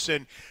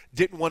person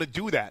didn't want to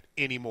do that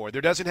anymore.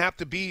 There doesn't have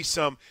to be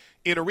some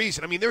inner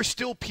reason. I mean, there's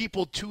still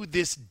people to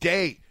this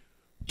day,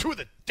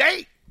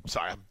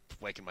 sorry, I'm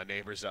waking my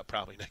neighbors up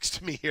probably next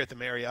to me here at the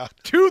Marriott.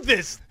 To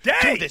this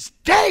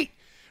day,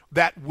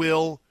 that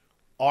will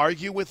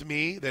argue with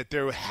me that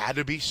there had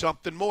to be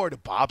something more to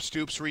Bob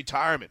Stoops'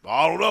 retirement.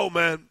 I don't know,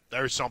 man.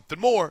 There's something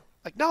more.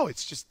 Like, no,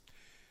 it's just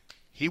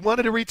he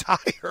wanted to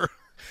retire.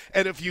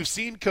 And if you've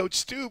seen Coach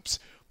Stoops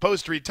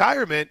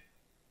post-retirement,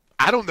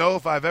 I don't know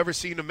if I've ever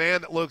seen a man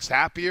that looks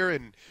happier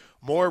and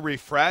more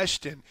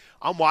refreshed. And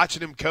I'm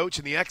watching him coach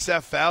in the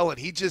XFL,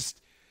 and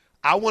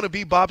I want to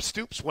be Bob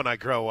Stoops when I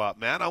grow up,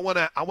 man. I want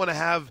to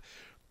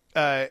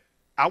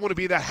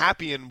be that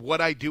happy in what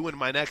I do in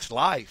my next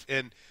life.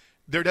 And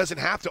there doesn't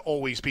have to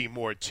always be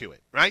more to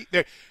it, right?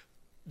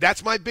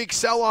 That's my big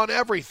sell on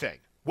everything.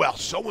 Well,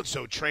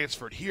 so-and-so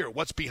transferred here.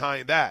 What's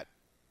behind that?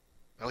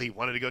 Well, he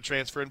wanted to go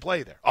transfer and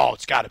play there. Oh,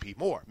 it's got to be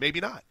more.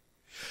 Maybe not.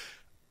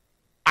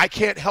 I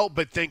can't help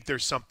but think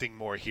there's something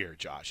more here,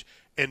 Josh.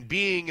 And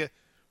being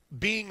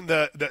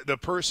the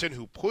person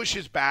who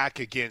pushes back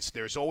against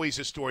there's always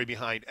a story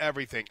behind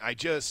everything, I'm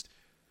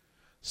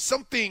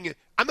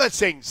not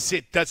saying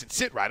doesn't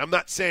sit right. I'm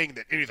not saying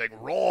that anything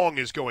wrong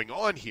is going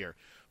on here.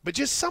 But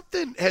just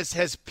something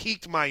has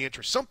piqued my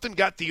interest. Something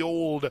got the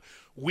old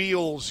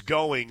wheels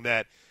going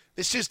that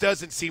this just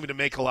doesn't seem to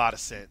make a lot of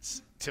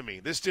sense to me.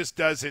 This just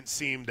doesn't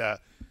seem to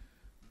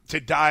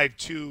dive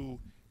too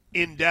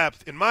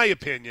in-depth, in my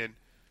opinion,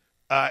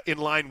 in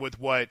line with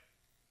what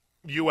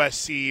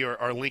USC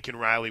or Lincoln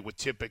Riley would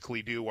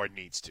typically do or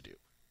needs to do.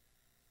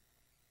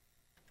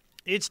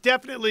 It's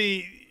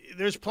definitely –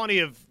 there's plenty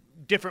of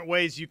different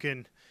ways you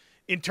can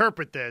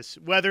interpret this,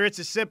 whether it's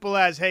as simple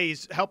as, hey,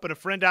 he's helping a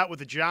friend out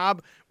with a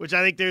job, which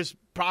I think there's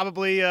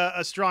probably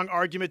a strong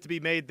argument to be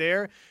made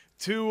there,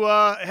 to,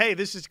 hey,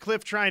 this is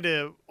Cliff trying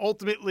to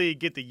ultimately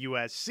get the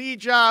USC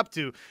job,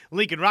 to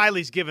Lincoln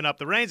Riley's giving up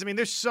the reins. I mean,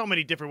 there's so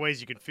many different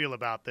ways you can feel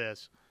about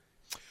this.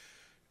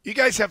 You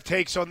guys have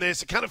takes on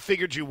this. I kind of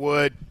figured you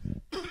would.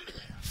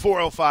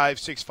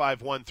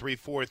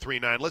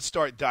 405-651-3439. Let's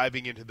start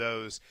diving into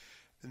those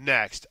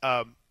next.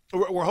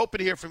 We're hoping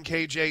to hear from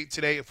KJ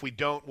today. If we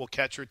don't, we'll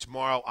catch her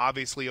tomorrow.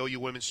 Obviously, OU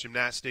women's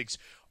gymnastics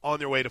on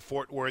their way to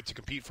Fort Worth to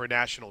compete for a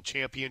national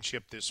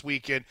championship this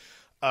weekend.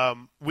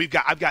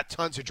 I've got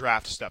tons of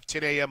draft stuff.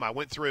 10 a.m. I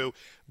went through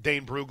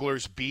Dane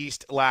Brugler's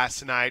Beast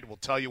last night. We'll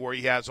tell you where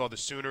he has all the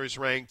Sooners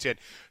ranked. And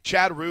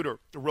Chad Reuter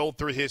rolled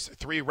through his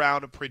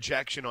 3-round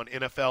projection on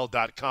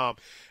NFL.com.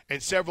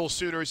 And several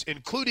Sooners,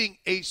 including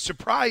a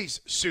surprise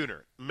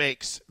Sooner,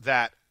 makes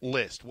that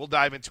list. We'll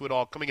dive into it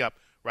all coming up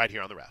right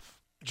here on The Ref.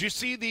 Did you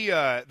see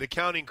the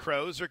Counting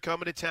Crows are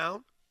coming to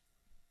town?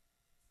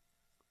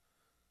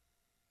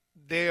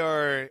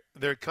 They're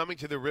coming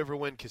to the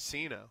Riverwind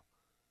Casino.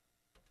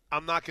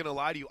 I'm not going to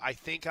lie to you. I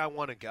think I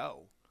want to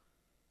go.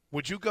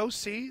 Would you go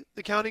see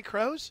the Counting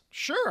Crows?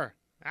 Sure.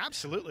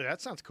 Absolutely. That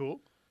sounds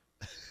cool.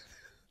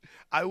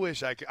 I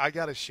wish I could. I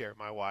got to share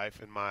my wife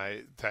and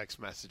my text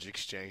message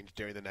exchange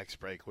during the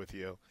next break with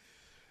you.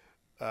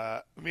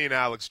 Me and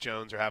Alex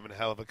Jones are having a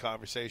hell of a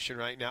conversation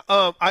right now.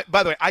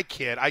 By the way, I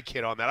kid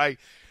on that.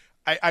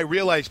 I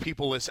realize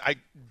people listen. I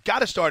got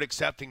to start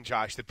accepting,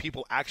 Josh, that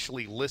people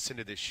actually listen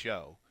to this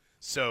show.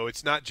 So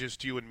it's not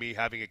just you and me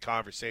having a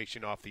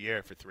conversation off the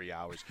air for 3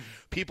 hours.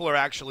 People are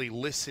actually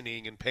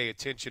listening and pay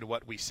attention to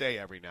what we say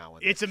every now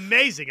and then. It's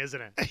amazing,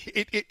 isn't it?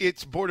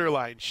 It's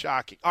borderline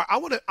shocking. I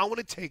want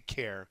to take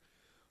care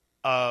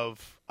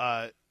of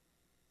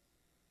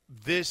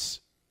this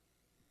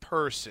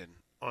person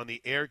on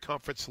the Air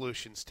Comfort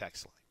Solutions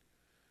text line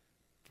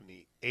from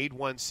the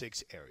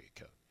 816 area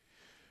code.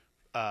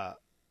 A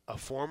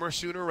former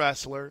Sooner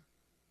wrestler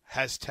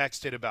has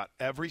texted about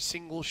every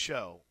single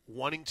show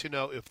wanting to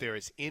know if there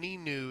is any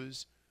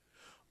news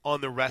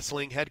on the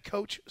wrestling head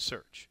coach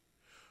search.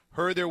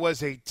 Heard there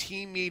was a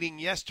team meeting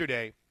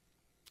yesterday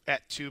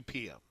at 2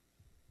 p.m.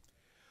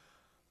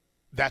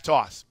 That's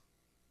awesome.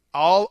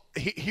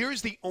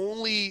 Here's the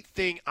only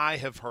thing I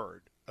have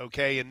heard,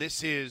 okay? And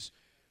this is,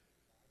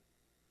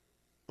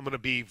 I'm going to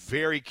be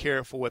very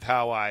careful with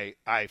how I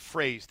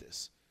phrase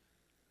this,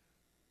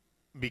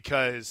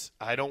 because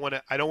I don't want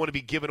to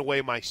be giving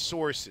away my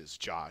sources,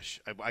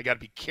 Josh. I got to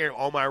be careful.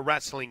 All my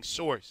wrestling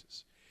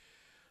sources.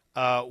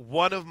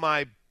 One of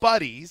my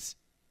buddies,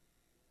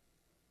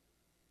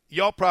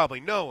 y'all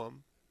probably know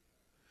him,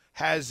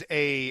 has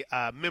a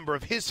member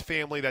of his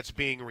family that's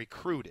being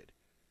recruited.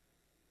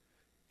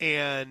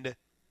 And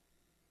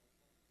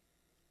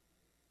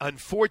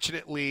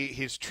unfortunately,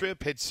 his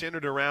trip had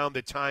centered around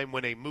the time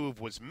when a move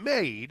was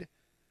made,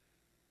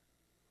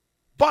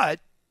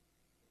 but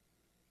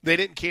they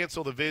didn't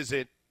cancel the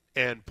visit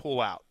and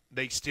pull out.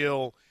 They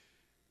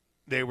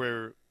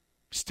were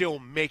still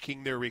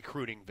making their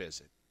recruiting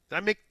visit.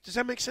 Does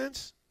that make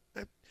sense?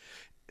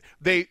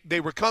 They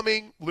were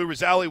coming. Lou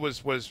Rizali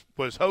was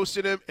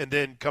hosting him, and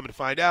then coming to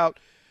find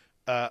out,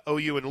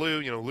 OU and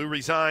Lou, Lou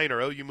resigned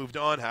or OU moved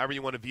on, however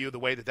you want to view the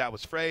way that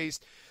was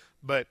phrased.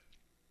 But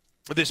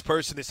this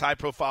person, this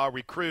high-profile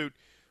recruit,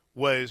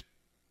 was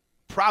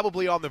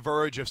probably on the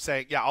verge of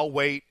saying, yeah, I'll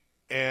wait,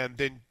 and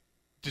then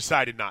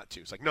decided not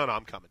to. It's like, no,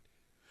 I'm coming.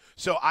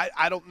 So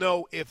I don't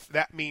know if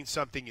that means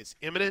something is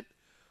imminent.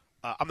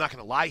 I'm not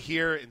going to lie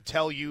here and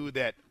tell you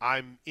that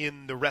I'm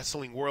in the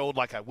wrestling world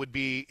like I would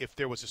be if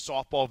there was a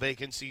softball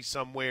vacancy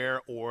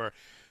somewhere, or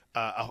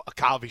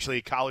obviously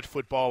a college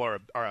football or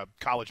a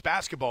college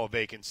basketball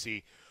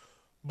vacancy.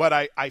 But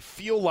I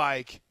feel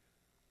like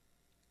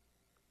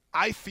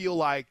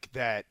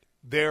that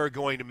they're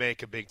going to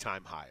make a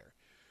big-time hire.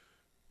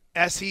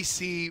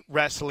 SEC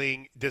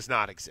wrestling does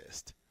not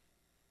exist.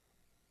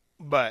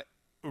 But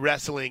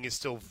wrestling is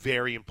still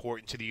very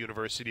important to the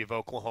University of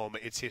Oklahoma,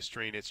 its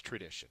history and its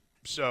tradition.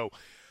 So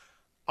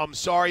I'm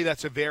sorry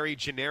that's a very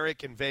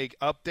generic and vague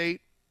update,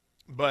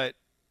 but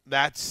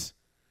that's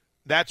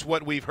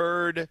what we've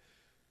heard.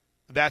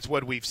 That's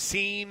what we've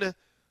seen.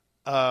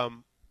 But I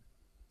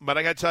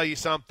got to tell you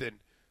something.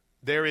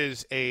 There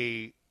is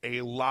a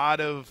lot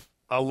of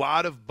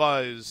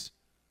buzz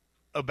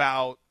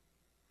about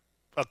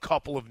a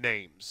couple of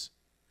names.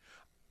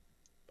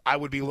 I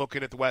would be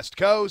looking at the West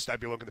Coast. I'd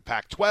be looking at the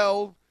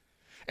Pac-12.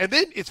 And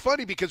then it's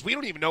funny because we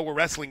don't even know where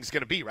wrestling is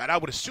going to be, right? I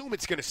would assume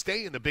it's going to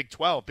stay in the Big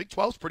 12. Big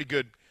 12 is a pretty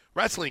good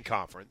wrestling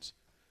conference.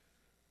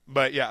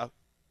 But, yeah.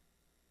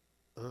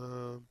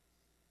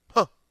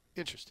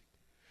 Interesting.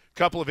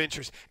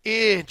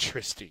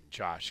 Interesting,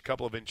 Josh. A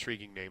couple of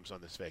intriguing names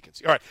on this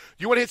vacancy. All right.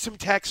 You want to hit some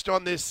text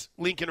on this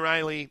Lincoln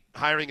Riley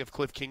hiring of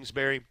Cliff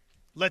Kingsbury?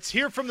 Let's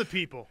hear from the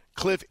people.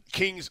 Cliff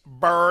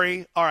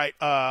Kingsbury. All right,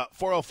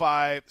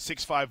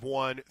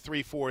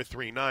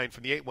 405-651-3439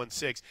 from the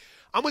 816.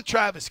 I'm with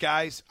Travis,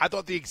 guys. I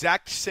thought the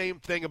exact same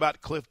thing about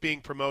Cliff being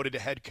promoted to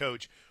head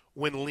coach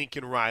when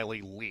Lincoln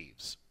Riley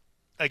leaves.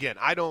 Again,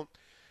 I don't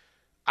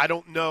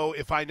know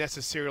if I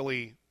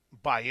necessarily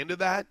buy into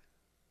that,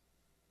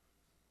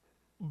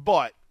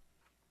 but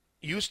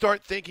you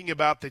start thinking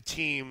about the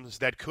teams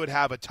that could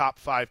have a top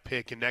 5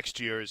 pick in next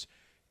year's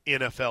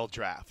NFL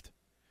draft.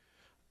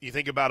 You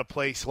think about a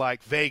place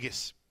like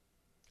Vegas.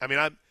 I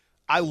mean,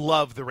 I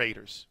love the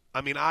Raiders.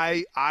 I mean,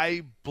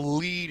 I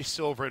bleed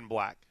silver and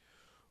black.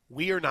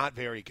 We are not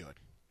very good.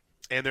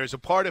 And there's a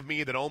part of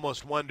me that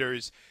almost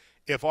wonders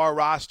if our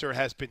roster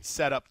has been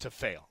set up to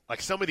fail.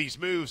 Like some of these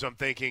moves, I'm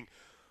thinking,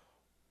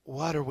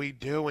 what are we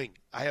doing?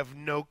 I have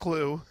no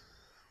clue.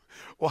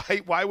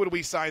 Why would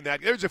we sign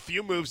that? There's a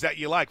few moves that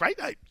you like, right?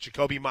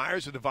 Jacoby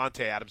Myers or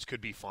Devontae Adams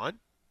could be fun.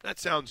 That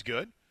sounds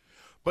good.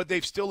 But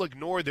they've still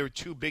ignored their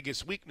two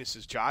biggest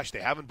weaknesses, Josh.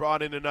 They haven't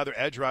brought in another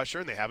edge rusher,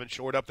 and they haven't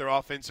shored up their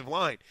offensive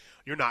line.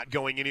 You're not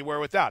going anywhere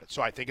without it.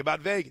 So I think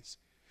about Vegas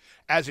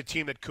as a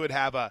team that could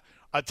have a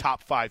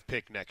top 5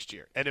 pick next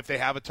year. And if they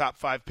have a top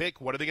 5 pick,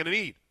 what are they going to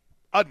need?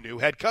 A new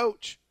head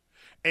coach.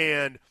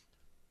 And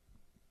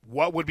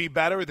what would be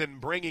better than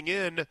bringing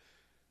in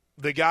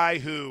the guy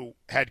who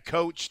had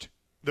coached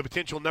the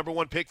potential number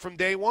 1 pick from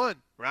day one,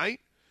 right?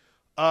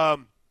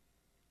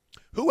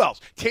 Who else?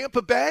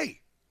 Tampa Bay.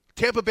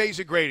 Tampa Bay is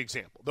a great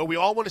example. Though we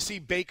all want to see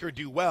Baker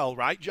do well,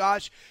 right,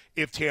 Josh?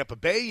 If Tampa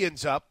Bay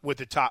ends up with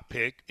the top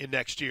pick in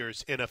next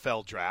year's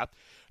NFL draft,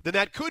 then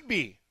that could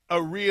be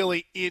a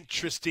really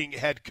interesting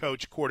head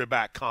coach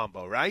quarterback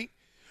combo, right?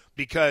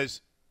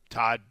 Because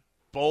Todd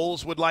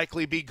Bowles would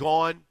likely be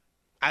gone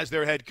as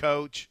their head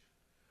coach,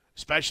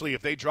 especially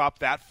if they drop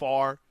that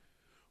far.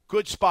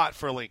 Good spot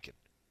for Lincoln.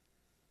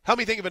 Help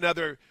me think of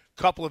another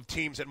couple of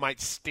teams that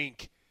might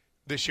stink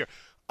this year.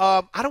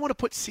 I don't want to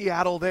put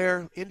Seattle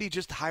there. Indy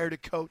just hired a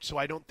coach, so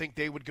I don't think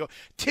they would go.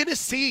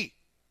 Tennessee.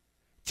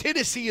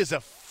 Tennessee is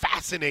a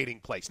fascinating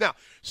place. Now,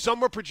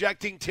 some are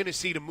projecting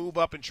Tennessee to move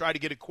up and try to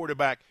get a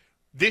quarterback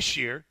this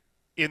year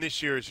in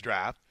this year's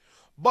draft.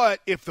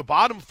 But if the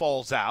bottom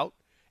falls out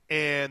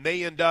and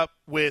they end up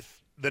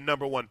with the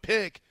number 1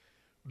 pick,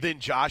 then,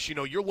 Josh,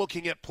 you're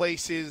looking at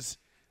places.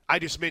 I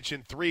just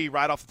mentioned 3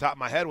 right off the top of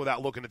my head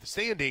without looking at the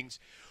standings.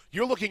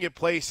 You're looking at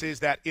places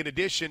that, in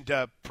addition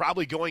to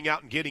probably going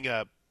out and getting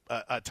a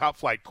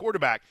top-flight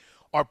quarterback,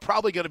 are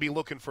probably going to be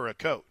looking for a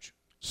coach.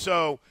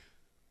 So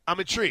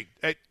I'm intrigued.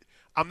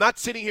 I'm not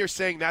sitting here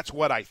saying that's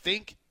what I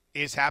think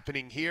is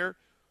happening here,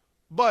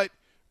 but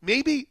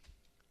maybe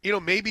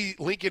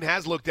Lincoln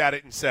has looked at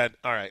it and said,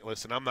 all right,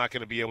 listen, I'm not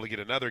going to be able to get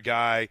another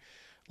guy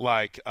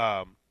like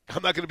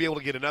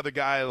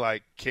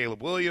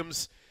Caleb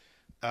Williams.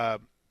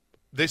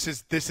 This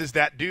is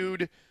that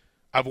dude.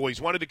 I've always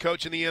wanted to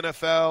coach in the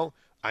NFL.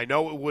 I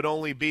know it would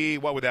only be,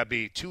 what would that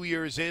be, 2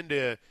 years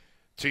into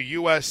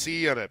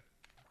USC on a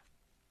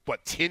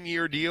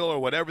 10-year deal or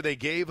whatever they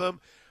gave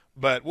him,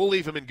 but we'll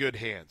leave him in good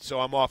hands.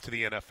 So I'm off to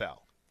the NFL,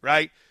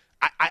 right?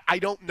 I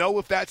don't know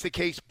if that's the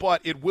case,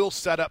 but it will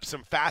set up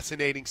some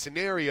fascinating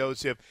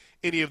scenarios if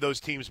any of those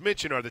teams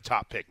mentioned are the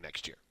top pick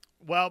next year.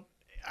 Well,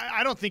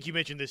 I don't think you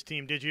mentioned this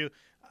team, did you?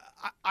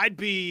 I'd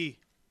be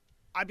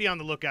on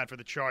the lookout for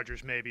the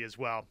Chargers maybe as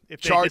well.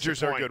 If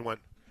Chargers are a good one.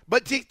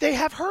 But they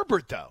have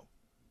Herbert, though.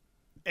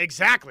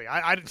 Exactly.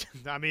 I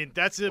mean,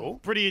 that's a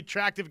pretty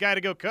attractive guy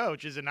to go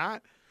coach, is it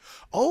not?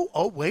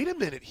 Oh, wait a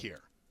minute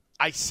here.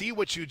 I see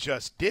what you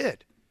just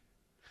did.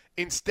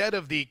 Instead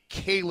of the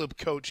Caleb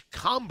coach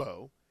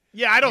combo.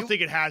 Yeah, I don't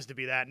think it has to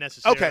be that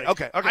necessarily.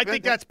 Okay. I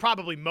think that's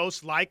probably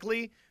most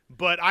likely,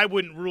 but I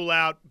wouldn't rule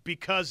out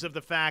because of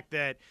the fact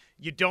that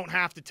you don't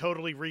have to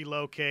totally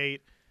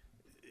relocate.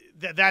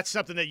 That's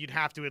something that you'd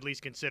have to at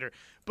least consider.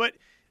 But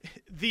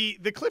the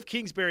Cliff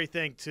Kingsbury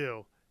thing,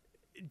 too,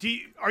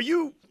 are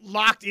you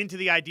locked into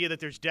the idea that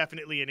there's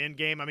definitely an end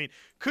game? I mean,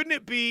 couldn't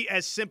it be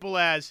as simple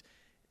as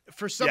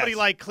for somebody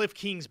like Cliff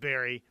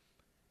Kingsbury,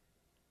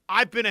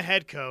 I've been a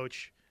head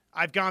coach,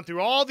 I've gone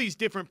through all these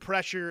different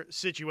pressure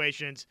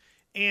situations,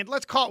 and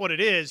let's call it what it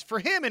is. For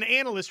him, an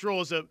analyst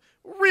role is a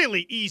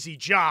really easy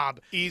job.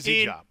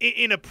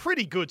 In a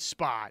pretty good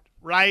spot,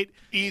 right?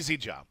 Easy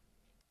job.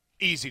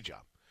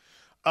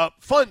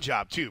 Fun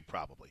job, too,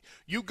 probably.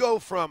 You go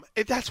from –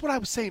 that's what I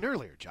was saying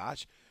earlier,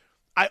 Josh.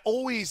 I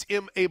always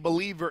am a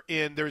believer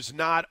in there's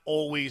not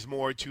always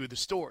more to the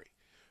story.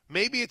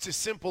 Maybe it's as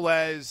simple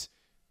as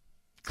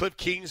Cliff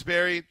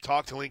Kingsbury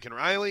talked to Lincoln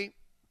Riley,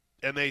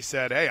 and they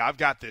said, hey, I've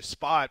got this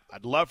spot.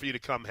 I'd love for you to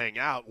come hang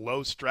out.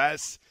 Low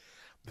stress,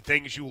 the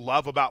things you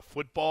love about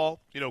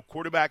football,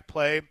 quarterback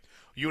play.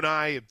 You and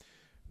I,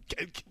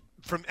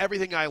 from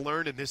everything I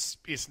learned, and this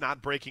is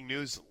not breaking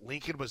news,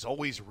 Lincoln was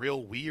always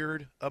real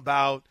weird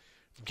about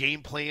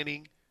game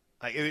planning.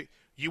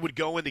 You would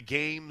go into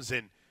games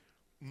and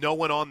no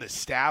one on the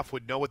staff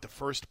would know what the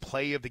first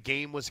play of the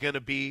game was going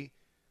to be.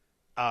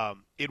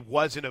 It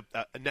wasn't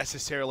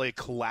necessarily a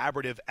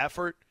collaborative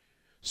effort.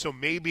 So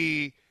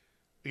maybe,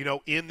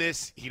 in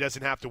this, he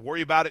doesn't have to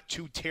worry about it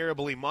too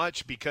terribly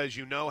much because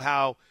you know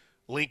how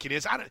Lincoln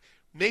is.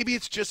 Maybe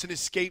it's just an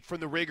escape from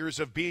the rigors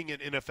of being an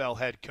NFL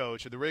head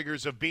coach or the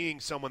rigors of being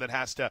someone that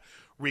has to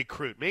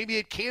recruit. Maybe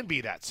it can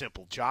be that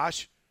simple,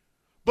 Josh.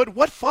 But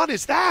what fun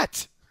is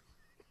that?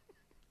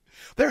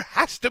 There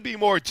has to be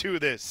more to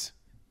this.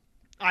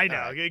 I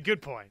know.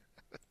 Good point.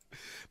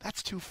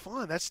 That's too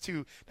fun.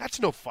 That's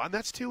no fun.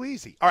 That's too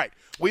easy. All right.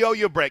 We owe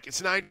you a break.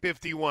 It's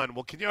 9:51.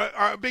 Well,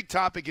 our big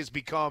topic has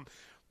become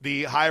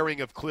the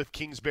hiring of Cliff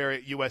Kingsbury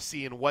at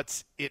USC and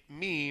what's it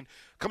mean.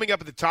 Coming up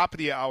at the top of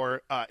the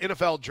hour,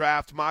 NFL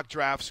draft, mock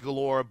drafts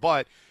galore,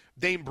 but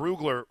Dane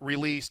Brugler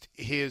released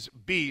his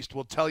beast.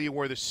 We'll tell you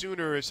where the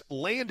Sooners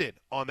landed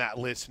on that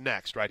list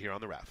next, right here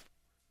on The Ref.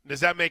 Does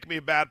that make me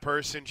a bad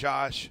person,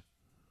 Josh?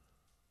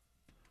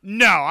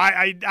 No,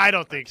 I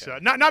don't think so.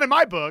 Not in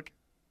my book.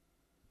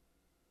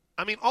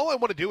 I mean, all I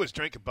want to do is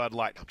drink a Bud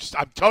Light.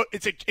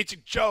 It's a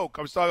joke.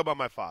 I was talking about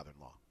my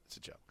father-in-law. It's a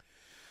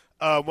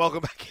joke.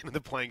 Welcome back into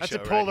the Plank Show.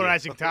 That's a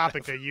polarizing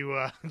topic that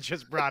you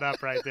just brought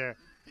up right there.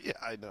 Yeah,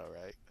 I know,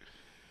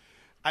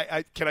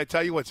 right? Can I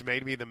tell you what's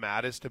made me the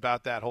maddest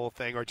about that whole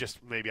thing, or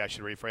just maybe I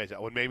should rephrase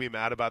that? What made me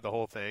mad about the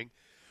whole thing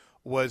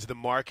was the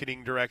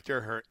marketing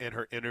director in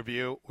her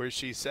interview where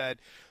she said,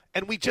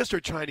 and we just are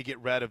trying to get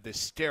rid of this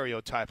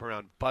stereotype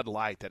around Bud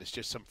Light that it's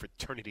just some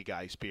fraternity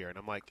guy's beer. And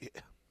I'm like,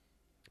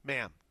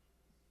 ma'am,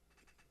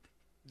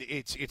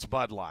 it's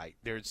Bud Light.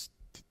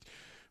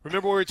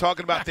 Remember we were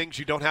talking about things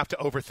you don't have to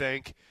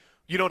overthink?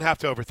 You don't have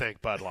to overthink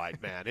Bud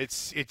Light, man.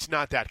 It's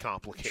not that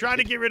complicated. Trying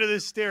to get rid of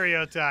this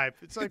stereotype.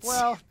 It's like,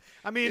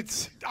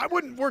 I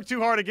wouldn't work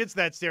too hard against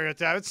that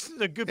stereotype. It's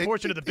a good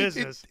portion of the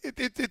business.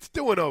 It's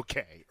doing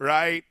okay,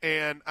 right?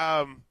 And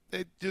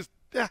it just,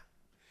 yeah.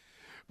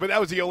 But that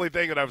was the only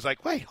thing that I was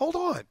like, wait, hold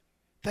on.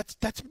 That's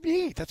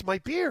me. That's my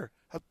beer.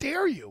 How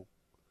dare you?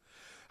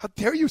 How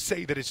dare you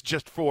say that it's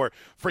just for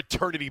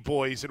fraternity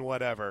boys and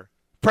whatever?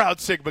 Proud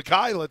Sigma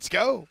Chi, let's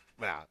go.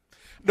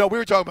 No, we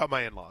were talking about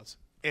my in-laws.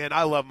 And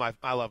I love my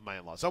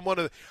in-laws.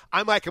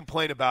 I might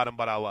complain about them,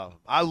 but I love them.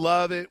 I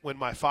love it when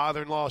my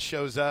father-in-law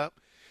shows up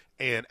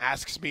and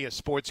asks me a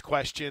sports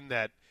question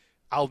that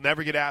I'll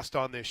never get asked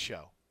on this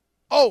show.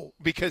 Oh,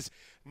 because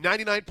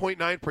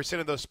 99.9%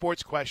 of those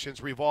sports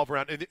questions revolve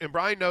around, and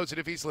Brian knows it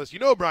if he's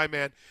listening. You know, Brian,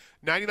 man,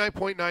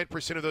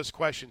 99.9% of those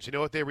questions, you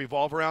know what they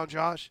revolve around,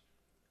 Josh?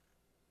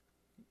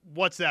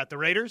 What's that, the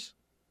Raiders?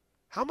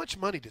 How much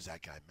money does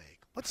that guy make?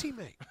 What's he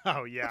make?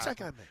 Oh, yeah. What's that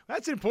guy make?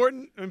 That's an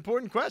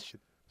important question.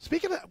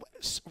 Speaking of that,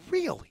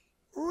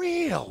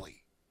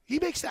 really? He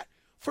makes that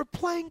for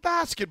playing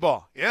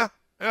basketball. Yeah,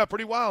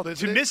 pretty wild,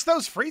 isn't it? Did you miss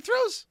those free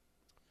throws?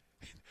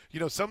 You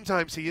know,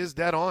 sometimes he is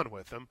dead on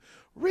with them.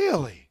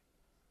 Really?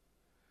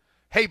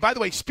 Hey, by the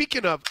way,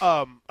 speaking of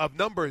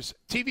numbers,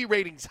 TV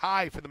ratings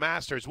high for the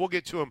Masters. We'll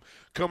get to them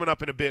coming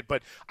up in a bit.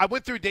 But I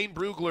went through Dane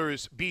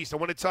Brugler's Beast. I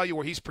want to tell you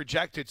where he's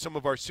projected some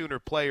of our Sooner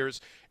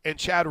players. And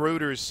Chad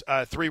Reuter's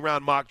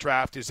 3-round mock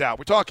draft is out.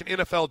 We're talking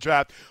NFL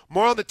draft.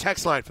 More on the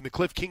text line from the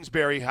Cliff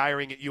Kingsbury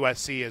hiring at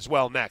USC as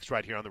well next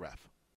right here on The Ref.